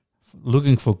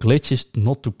looking for glitches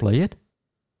not to play it,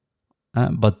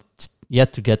 but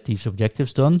yet to get these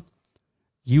objectives done,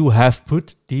 you have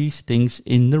put these things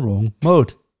in the wrong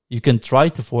mode. You can try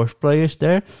to force players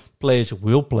there. Players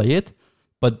will play it,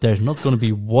 but there's not going to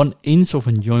be 1 inch of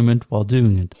enjoyment while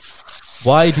doing it.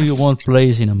 Why do you want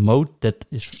players in a mode that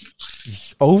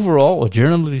is overall, or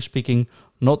generally speaking,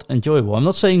 not enjoyable? I'm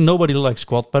not saying nobody likes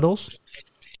squad battles,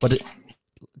 but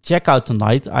check out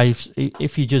tonight.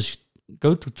 If you just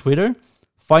go to Twitter,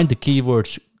 find the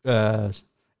keywords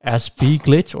SB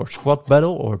glitch or squad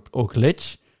battle or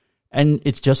glitch, and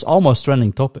it's just almost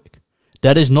trending topic.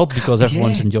 That is not because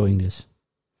everyone's enjoying this.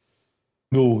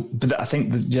 No, but I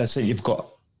think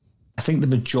I think the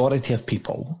majority of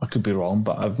people, I could be wrong,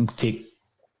 but I will take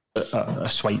a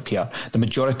swipe here. The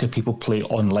majority of people play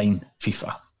online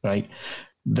FIFA, right?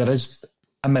 There is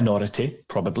a minority,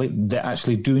 probably, that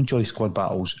actually do enjoy squad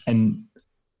battles, and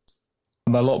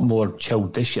I'm a lot more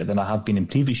chilled this year than I have been in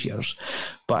previous years,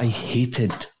 but I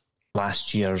hated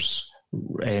last year's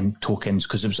tokens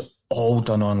because it was all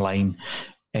done online,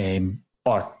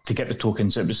 or to get the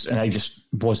tokens, and I just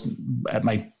wasn't at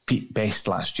my peak best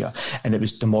last year, and it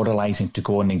was demoralising to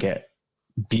go on and get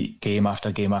beat game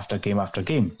after game after game after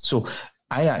game. So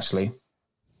I actually,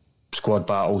 squad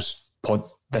battles,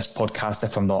 this podcast,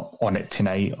 if I'm not on it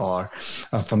tonight or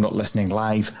if I'm not listening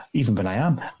live, even when I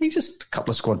am, just a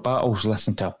couple of squad battles,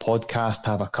 listen to a podcast,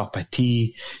 have a cup of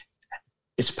tea.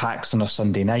 It's PAX on a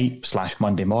Sunday night /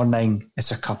 Monday morning.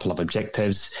 It's a couple of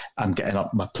objectives. I'm getting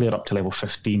up my player up to level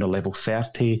 15 or level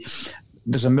 30.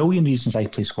 There's a million reasons I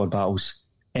play squad battles.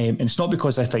 And it's not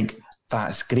because I think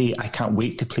that's great, I can't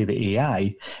wait to play the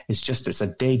AI. It's just it's a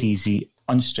dead easy,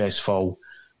 unstressful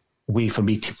way for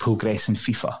me to progress in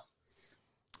FIFA.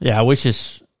 Yeah,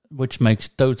 which makes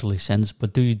totally sense.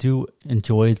 But do you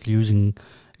enjoy it using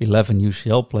 11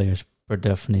 UCL players per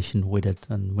definition with it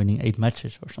and winning 8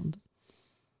 matches or something?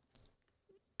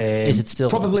 Is it still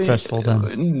probably stressful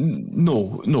then?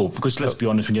 No, because let's be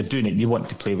honest, when you're doing it, you want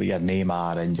to play with your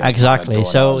Neymar and your exactly.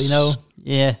 Maradonas. So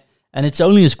yeah. And it's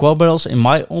only in squad battles, in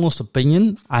my honest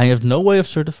opinion. I have no way of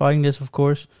certifying this, of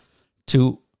course,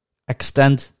 to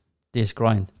extend this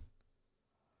grind.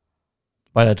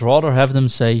 But I'd rather have them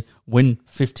say, win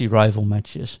 50 rival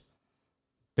matches.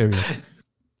 Period.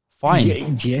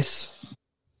 Fine. Yes.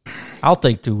 I'll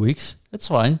take 2 weeks. That's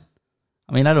fine.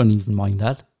 I mean, I don't even mind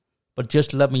that. But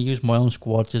just let me use my own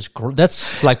squad.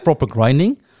 That's like proper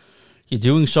grinding. You're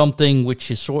doing something which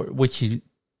you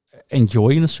enjoy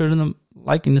in a certain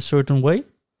way,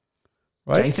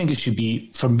 right? So I think it should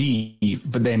be, for me,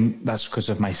 but then that's because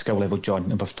of my skill level,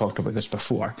 John, and we've talked about this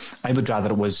before. I would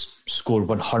rather it was score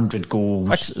 100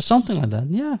 goals. Something like that,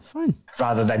 yeah, fine.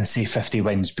 Rather than say 50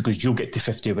 wins, because you'll get to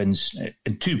 50 wins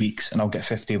in 2 weeks, and I'll get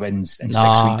 50 wins in 6 weeks.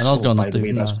 I'm not going to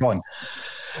do that. That's fun.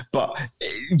 But,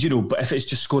 but if it's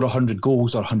just score 100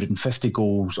 goals or 150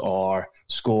 goals or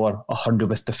score 100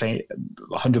 with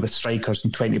strikers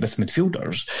and 20 with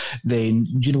midfielders, then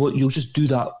you know what? You'll just do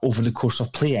that over the course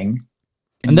of playing.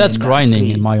 And that's grinding,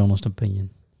 in my honest opinion.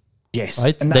 Yes.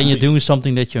 Right? Then you're doing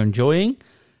something that you're enjoying,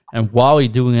 and while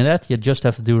you're doing that, you just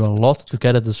have to do a lot to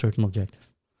get at a certain objective,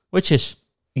 which is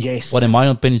what, in my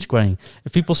opinion, is grinding.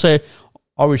 If people say,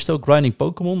 are we still grinding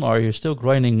Pokemon? Are you still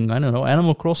grinding, I don't know,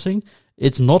 Animal Crossing?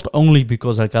 It's not only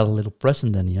because I got a little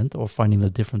present in the end or finding a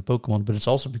different Pokemon, but it's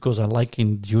also because I like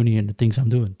in the journey and the things I'm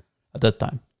doing at that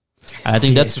time. And I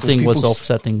think that's the thing what's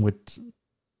offsetting with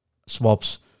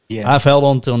swaps. Yeah. I've held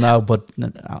on till now, but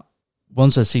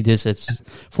once I see this,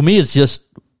 for me, it's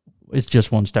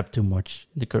just one step too much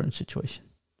in the current situation.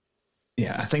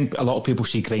 Yeah, I think a lot of people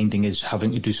see grinding as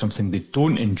having to do something they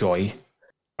don't enjoy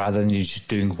rather than just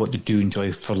doing what they do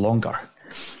enjoy for longer.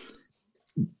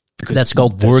 Because that's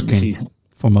called working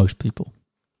for most people,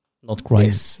 not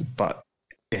grinding.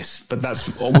 Yes, but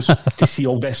that's almost to see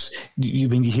all this.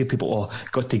 When you hear people,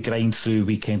 got to grind through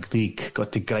weekend league,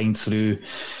 got to grind through.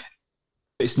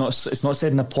 It's not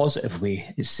said in a positive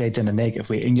way. It's said in a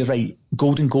negative way. And you're right.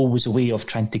 Golden Goal was a way of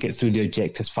trying to get through the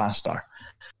objectives faster.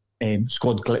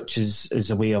 Squad glitches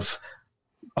is a way of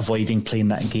avoiding playing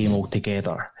that game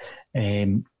altogether.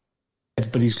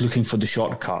 But he's looking for the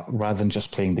shortcut rather than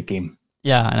just playing the game.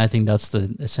 Yeah, and I think that's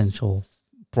the essential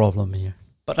problem here.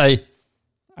 But I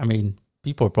mean,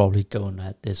 people are probably going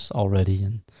at this already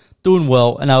and doing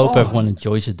well, and I hope everyone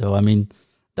enjoys it. Though, I mean,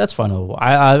 that's fine.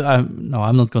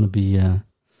 I'm not going to be.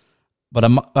 But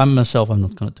I'm myself. I'm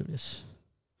not going to do this.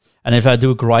 And if I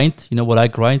do a grind, you know what I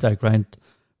grind? I grind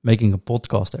making a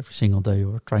podcast every single day,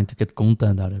 or trying to get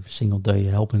content out every single day,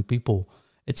 helping people.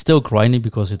 It's still grinding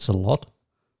because it's a lot,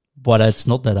 but it's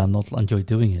not that I'm not enjoy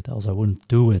doing it. Else I wouldn't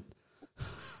do it.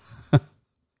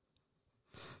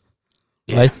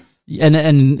 Right, and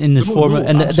in the form,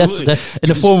 and that's in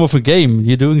the form of a game.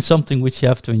 You're doing something which you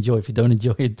have to enjoy. If you don't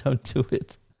enjoy it, don't do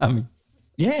it. I mean,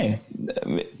 yeah,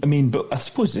 I mean, but I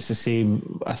suppose it's the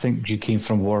same. I think you came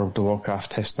from World of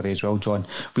Warcraft history as well, John.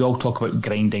 We all talk about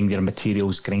grinding your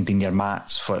materials, grinding your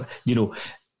mats for, you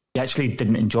actually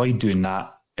didn't enjoy doing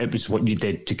that. It was what you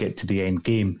did to get to the end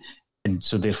game. And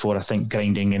so therefore I think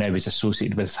grinding now is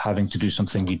associated with having to do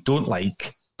something you don't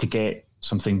like to get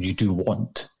something you do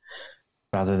want,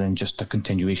 rather than just a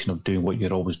continuation of doing what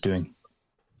you're always doing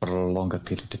for a longer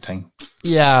period of time.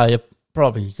 Yeah,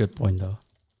 probably a good point though.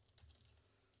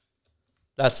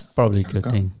 That's probably a good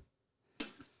thing.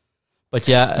 But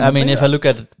yeah, I mean, if I look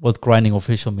at what grinding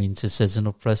official means, it says an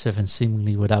oppressive and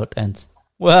seemingly without end.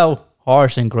 Well,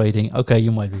 harsh and grating. Okay,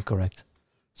 you might be correct.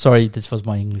 Sorry, this was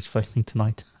my English failing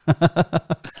tonight.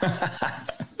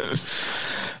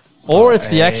 Or it's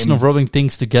the action of rubbing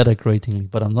things together gratingly,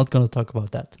 but I'm not going to talk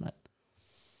about that tonight.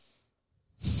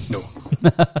 No.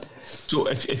 So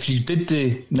if you did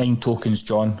the 9 tokens,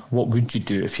 John, what would you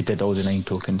do if you did all the 9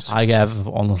 tokens? I have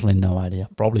honestly no idea.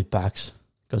 Probably packs,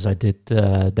 because I did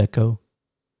deco.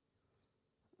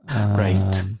 Right.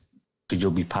 So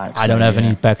you'll be packs. I don't have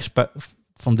any packs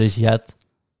from this yet,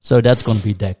 so that's going to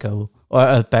be deco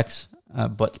or packs.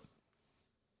 But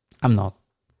I'm not.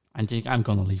 I think I'm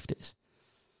going to leave this.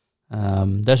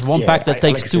 There's one pack that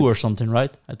takes 2 or something,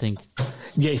 right? I think.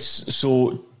 Yes.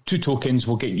 So 2 tokens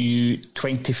will get you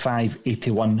 25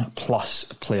 81 plus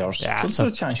players. Yeah, so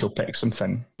there's a chance you'll pick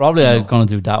something. Probably I'm going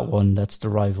to do that one. That's the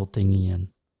rival thingy, and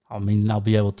I mean I'll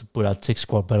be able to put out 6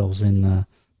 squad battles in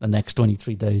the next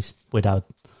 23 days without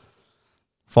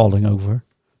falling over.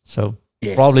 So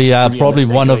yes, probably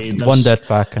one dead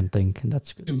pack, I think, and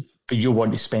that's good. But you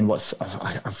want to spend what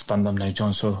I've done them now,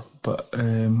 John. So, but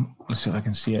let's see if I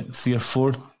can see it. 3 or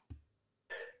 4.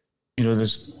 You know,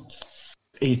 there's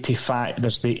 85.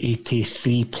 There's the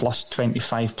 83 plus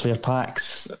 25 player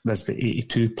packs. There's the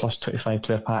 82 plus 25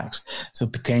 player packs. So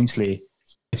potentially,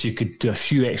 if you could do a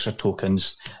few extra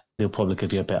tokens, they'll probably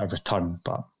give you a better return.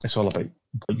 But it's all about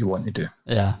what you want to do.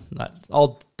 Yeah, that's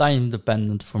all time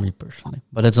dependent for me personally.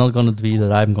 But it's not going to be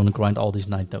that I'm going to grind all these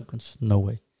 9 tokens. No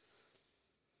way.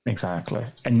 Exactly.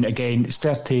 And again, it's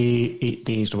 38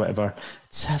 days or whatever.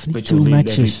 72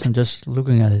 matches. I'm just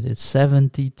looking at it. It's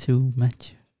 72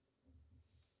 matches.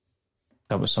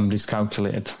 That was somebody's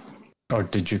calculated. Or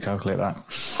did you calculate that?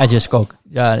 I just got...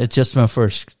 Yeah, it's just my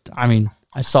first... I mean,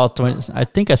 I saw 20... I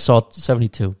think I saw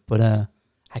 72, but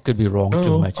I could be wrong.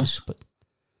 2 matches, but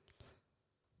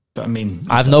I mean...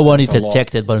 I have no one that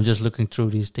checked it, but I'm just looking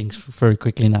through these things very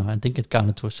quickly now. I think it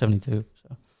counted to 72.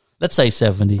 So let's say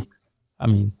 70. I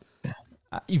mean...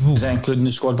 Is that including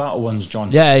the squad battle ones,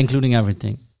 John? Yeah, including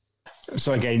everything.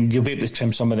 So again, you'll be able to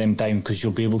trim some of them down because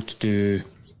you'll be able to do...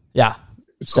 Yeah.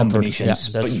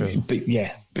 Combinations. Yeah, that's true. But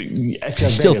if you're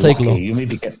still very lucky,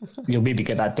 you'll maybe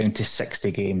get that down to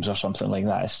 60 games or something like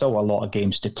that. It's still a lot of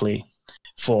games to play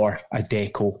for a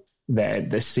deco that at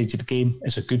this stage of the game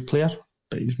is a good player,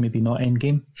 but he's maybe not end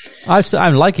game.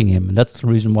 I'm liking him, and that's the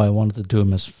reason why I wanted to do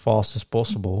him as fast as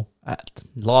possible at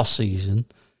last season,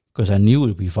 because I knew it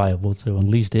would be viable to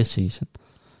unleash this season.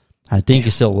 I think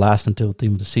it still lasts until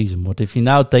team of the season, but if you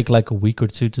now take like a week or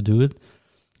 2 to do it,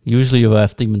 usually you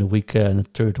have team in the week in the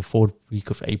 3rd or 4th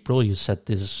week of April. You said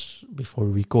this before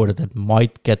we recorded. That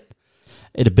might get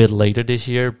it a bit later this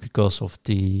year because of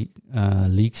the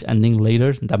leagues ending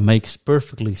later. That makes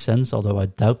perfectly sense, although I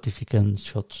doubt if you can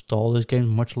stall this game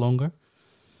much longer.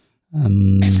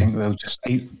 I think they'll just...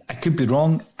 I could be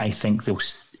wrong. I think they'll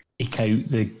eke out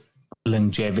the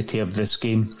longevity of this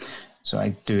game. So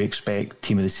I do expect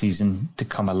team of the season to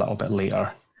come a little bit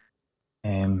later.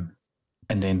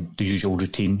 And then the usual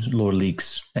routine, lower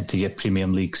leagues into your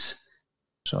premium leagues.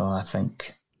 So I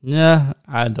think... Yeah,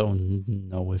 I don't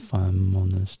know if I'm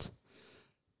honest.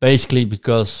 Basically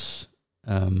because,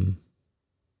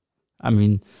 I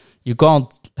mean, you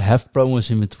can't have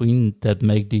promos in between that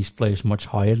make these players much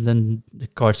higher than the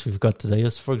cards we've got today,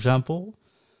 as for example,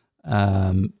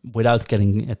 without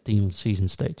getting a team of the season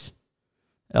stage.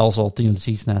 Also, team of the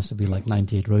season has to be like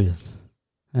 98 rated.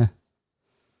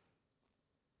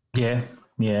 Yeah.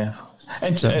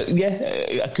 And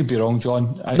I could be wrong,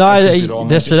 John.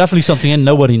 There's definitely something in.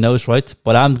 Nobody knows, right?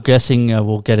 But I'm guessing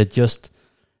we'll get it just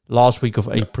last week of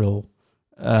April.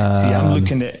 See, I'm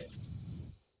looking at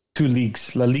 2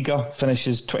 leagues. La Liga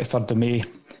finishes 23rd of May.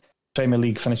 Premier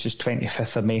League finishes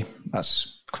 25th of May.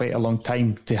 That's quite a long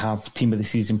time to have team of the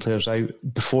season players out.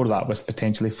 Before that, with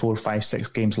potentially 4, 5, 6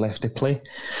 games left to play.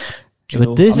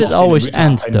 But did it always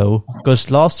end, though? Because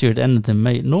last year it ended in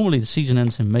May. Normally the season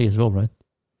ends in May as well, right?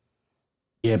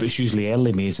 Yeah, but it's usually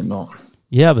early May, is it not?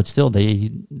 Yeah, but still,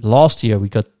 last year we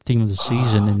got team of the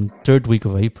season in 3rd week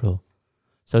of April.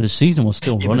 So the season was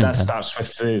still running. But that starts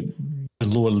with the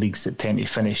lower leagues that tend to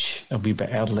finish a wee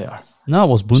bit earlier. No, it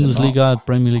was Bundesliga,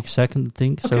 Premier League 2nd, I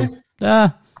think. Okay. So,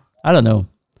 I don't know.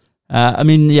 I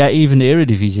mean, even the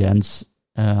Eredivisie ends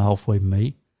halfway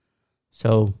May.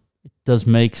 So it does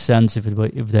make sense if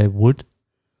they would.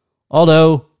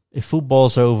 Although, if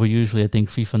football's over, usually I think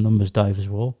FIFA numbers dive as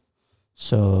well.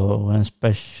 So,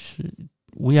 especially,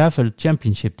 we have a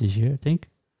championship this year, I think.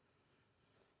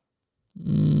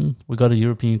 We got a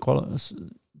European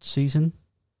season.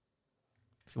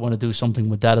 If you want to do something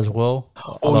with that as well.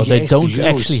 Although they don't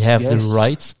actually have the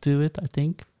rights to it, I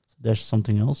think. So there's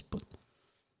something else, but...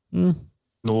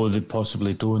 No, they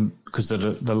possibly don't, because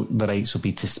the rights will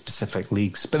be to specific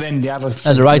leagues. But then the other thing...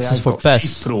 And the rights is for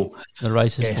PES. Pro. The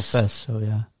rights is for PES, so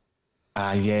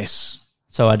yeah. Yes.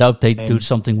 So I doubt they do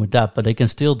something with that, but they can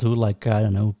still do, like, I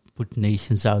don't know, put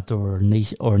nations out or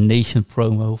nation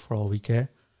promo for all we care.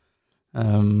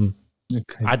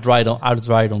 Okay. I'd ride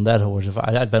on that horse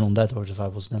I'd bet on that horse if I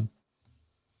was them.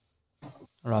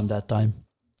 Around that time,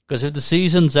 because if the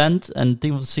seasons end and the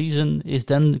team of the season is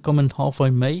then coming halfway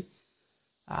May,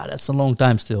 that's a long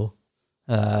time still.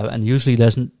 And usually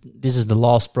this is the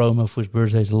last promo for his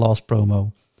birthday. The last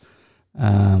promo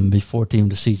before team of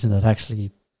the season that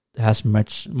actually has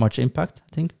much impact.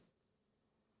 I think.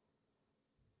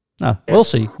 We'll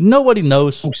see. Nobody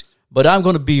knows. But I'm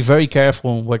going to be very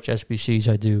careful on which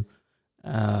SBCs I do.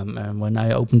 And when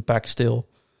I open packs still.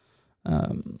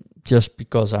 Just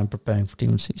because I'm preparing for team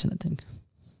of the season, I think.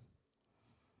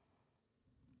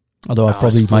 Although I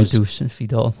probably might do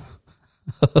Vidal.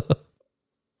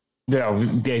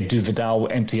 They do Vidal,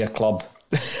 empty your club.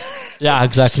 Yeah,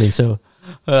 exactly. So,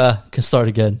 can start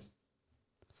again.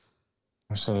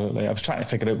 Absolutely. I was trying to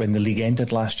figure out when the league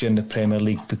ended last year in the Premier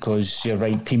League, because you're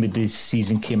right, team of the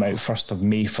season came out 1st of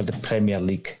May for the Premier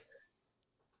League.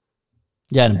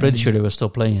 Yeah, and I'm pretty sure they were still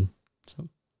playing. So.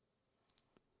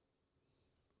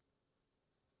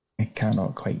 I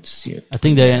cannot quite see it. I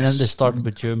think they started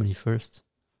with Germany first,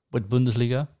 with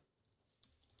Bundesliga.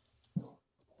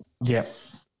 Yeah.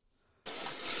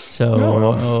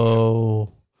 So,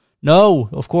 no,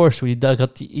 of course, we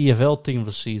got the EFL team of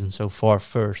the season so far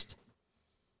first.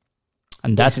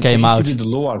 And that came out... the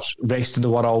lowers, rest of the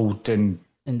world, and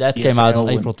that came out on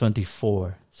April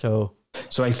 24. So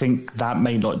I think that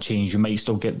might not change. You might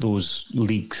still get those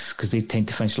leagues, because they tend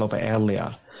to finish a little bit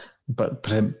earlier. But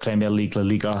Premier League, La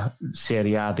Liga,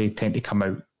 Serie A, they tend to come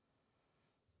out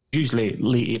usually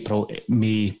late April,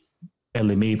 May,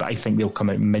 early May, but I think they'll come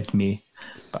out mid-May.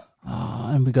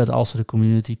 And we got also the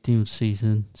community team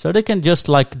season. So they can just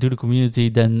like do the community,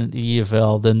 then the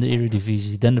EFL, then the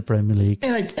Eredivisie, then the Premier League.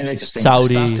 And I just think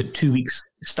Saudi.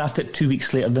 Start it 2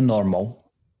 weeks later than normal.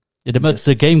 Yeah,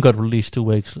 the game got released 2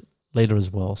 weeks later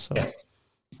as well. So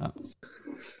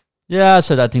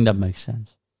so I think that makes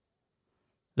sense.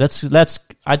 Let's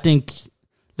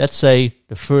say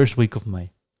the first week of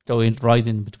May. Go in right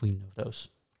in between those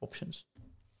options.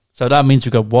 So that means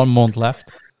we got 1 month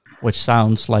left, which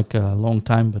sounds like a long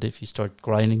time, but if you start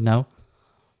grinding now,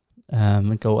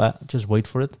 and just wait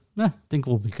for it. I think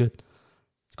we'll be good.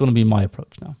 It's going to be my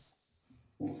approach now.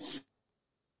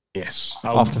 Yes,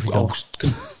 I'll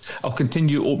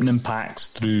continue opening packs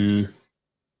through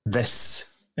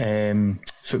this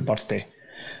Foot Birthday.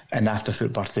 And after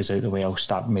Foot Birthday's out of the way, I'll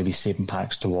start maybe saving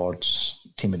packs towards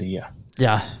Team of the Year.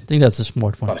 Yeah, I think that's a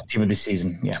smart one. Or Team of the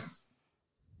Season, yeah.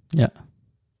 Yeah.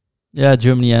 Yeah,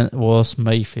 Germany was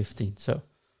May 15th, so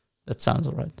that sounds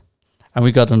all right. And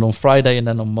we got it on Friday and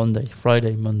then on Monday.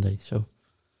 Friday, Monday, so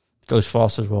it goes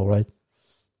fast as well, right?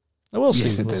 We'll see.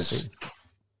 Yes, it we'll is. See.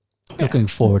 Looking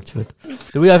forward to it.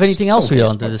 Do we have anything else we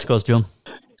want to discuss, John?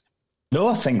 No,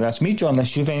 I think that's me, John,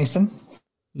 unless you have anything.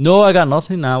 No, I got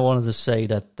nothing. Now I wanted to say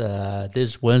that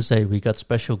this Wednesday we got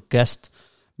special guest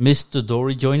Mr.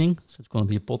 Dory joining. So it's going to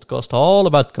be a podcast all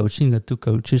about coaching. We got 2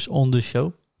 coaches on the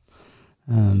show.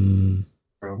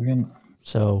 Brilliant.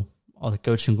 So all the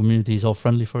coaching community is all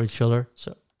friendly for each other.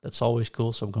 So that's always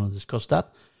cool. So I'm going to discuss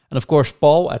that. And of course,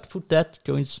 Paul at FootDad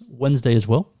joins Wednesday as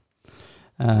well.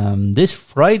 This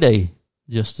Friday,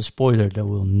 just a spoiler, there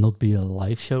will not be a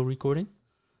live show recording.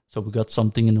 So we got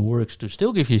something in the works to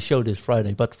still give you a show this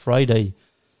Friday, but Friday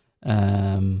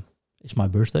is my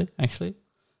birthday actually.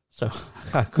 So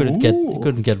I couldn't get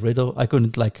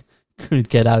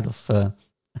out of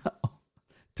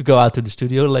to go out to the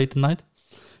studio late at night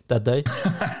that day.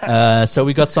 So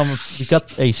we got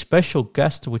a special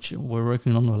guest which we're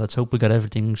working on. Well, let's hope we got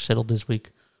everything settled this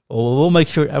week. Well, we'll make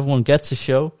sure everyone gets a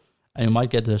show, and you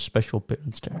might get a special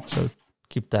appearance there. So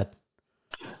keep that.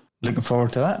 Looking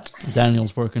forward to that.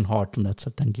 Daniel's working hard on that, so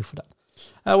thank you for that.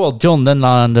 Well, John, then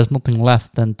there's nothing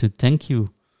left than to thank you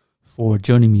for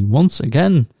joining me once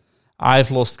again.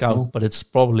 I've lost count, but it's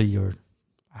probably your,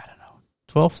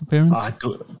 12th appearance?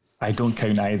 I don't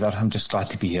count either. I'm just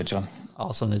glad to be here, John.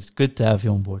 Awesome. It's good to have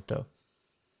you on board, though,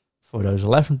 for those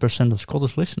 11% of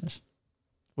Scottish listeners,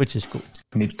 which is cool.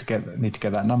 Need to get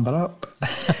that number up.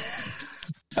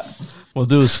 We'll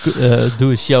do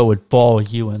a show with Paul,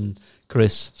 you, and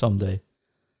Chris someday,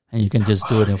 and you can just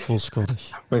do it in full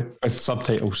Scottish with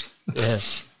subtitles.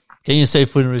 Yes. Can you say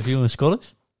food and review in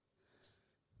Scottish?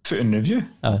 Food and review.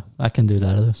 Oh, I can do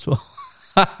that as well.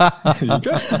 There you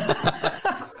go.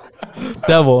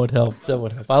 That won't help.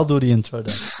 I'll do the intro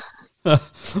then.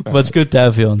 But it's good to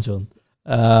have you on, John.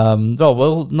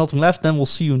 Well, nothing left. Then we'll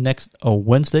see you next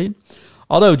Wednesday.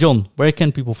 Although, John, where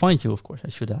can people find you? Of course, I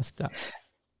should ask that.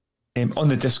 On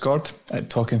the Discord at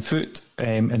Talking Foot,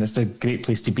 and it's a great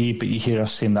place to be, but you hear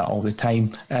us saying that all the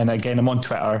time. And again, I'm on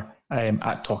Twitter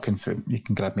at Talking Foot. You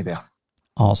can grab me there.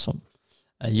 Awesome.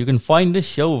 You can find this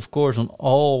show, of course, on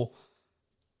all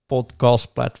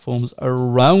podcast platforms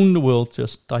around the world.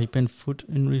 Just type in Food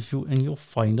in Review and you'll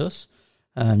find us.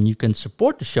 And you can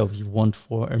support the show if you want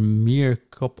for a mere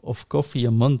cup of coffee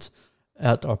a month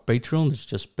at our Patreon. It's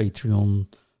just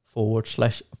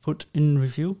Patreon.com/Food in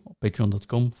Review, or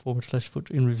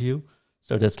Patreon.com/Food in Review.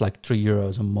 So that's like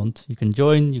 €3 a month. You can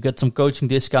join. You get some coaching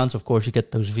discounts. Of course, you get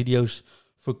those videos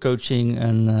for coaching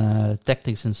and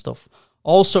tactics and stuff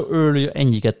also earlier,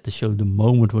 and you get the show the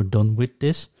moment we're done with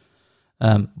this.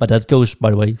 But that goes,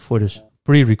 by the way, for this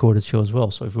pre-recorded show as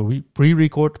well. So if we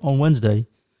pre-record on Wednesday,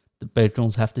 the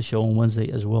patrons have the show on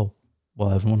Wednesday as well,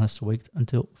 while everyone has to wait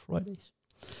until Fridays.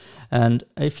 And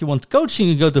if you want coaching,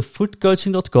 you go to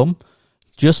foodcoaching.com.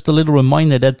 Just a little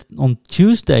reminder that on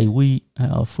Tuesday, we,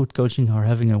 Food Coaching, are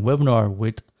having a webinar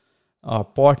with our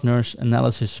partners,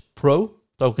 Analysis Pro,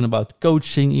 talking about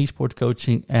coaching, esport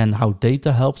coaching, and how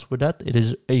data helps with that. It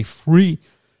is a free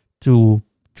to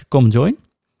come join.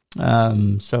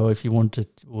 So if you want it,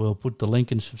 we'll put the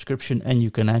link in the subscription, and you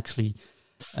can actually,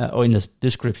 or in the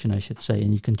description, I should say,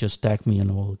 and you can just tag me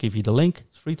and we'll give you the link.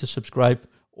 It's free to subscribe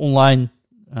online.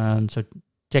 So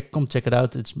come check it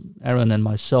out. It's Aaron and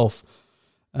myself,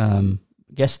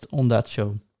 guest on that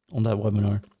show, on that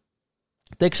webinar.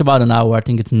 It takes about an hour. I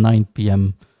think it's 9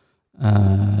 p.m.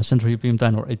 Central European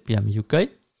time or 8 p.m. UK.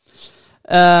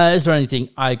 Is there anything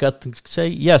I got to say?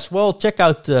 Yes, well, check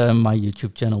out my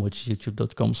YouTube channel, which is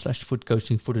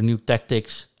youtube.com/foodcoaching for the new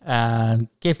tactics. And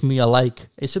give me a like,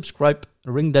 a subscribe,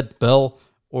 ring that bell,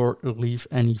 or leave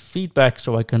any feedback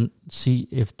so I can see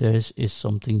if there is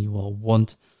something you all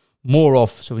want more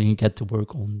of, so we can get to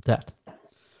work on that.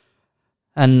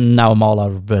 And now I'm all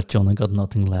out of breath, John. I got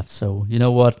nothing left. So you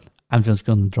know what? I'm just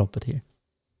going to drop it here.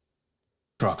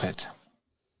 Drop it.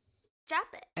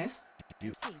 Drop it.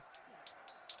 F-U-T.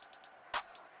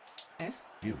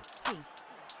 F-U-T.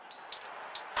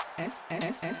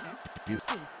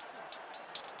 F-F-F-U-T.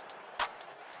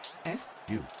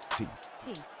 F-U-T.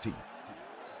 T.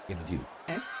 Interview.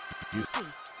 F-U-T.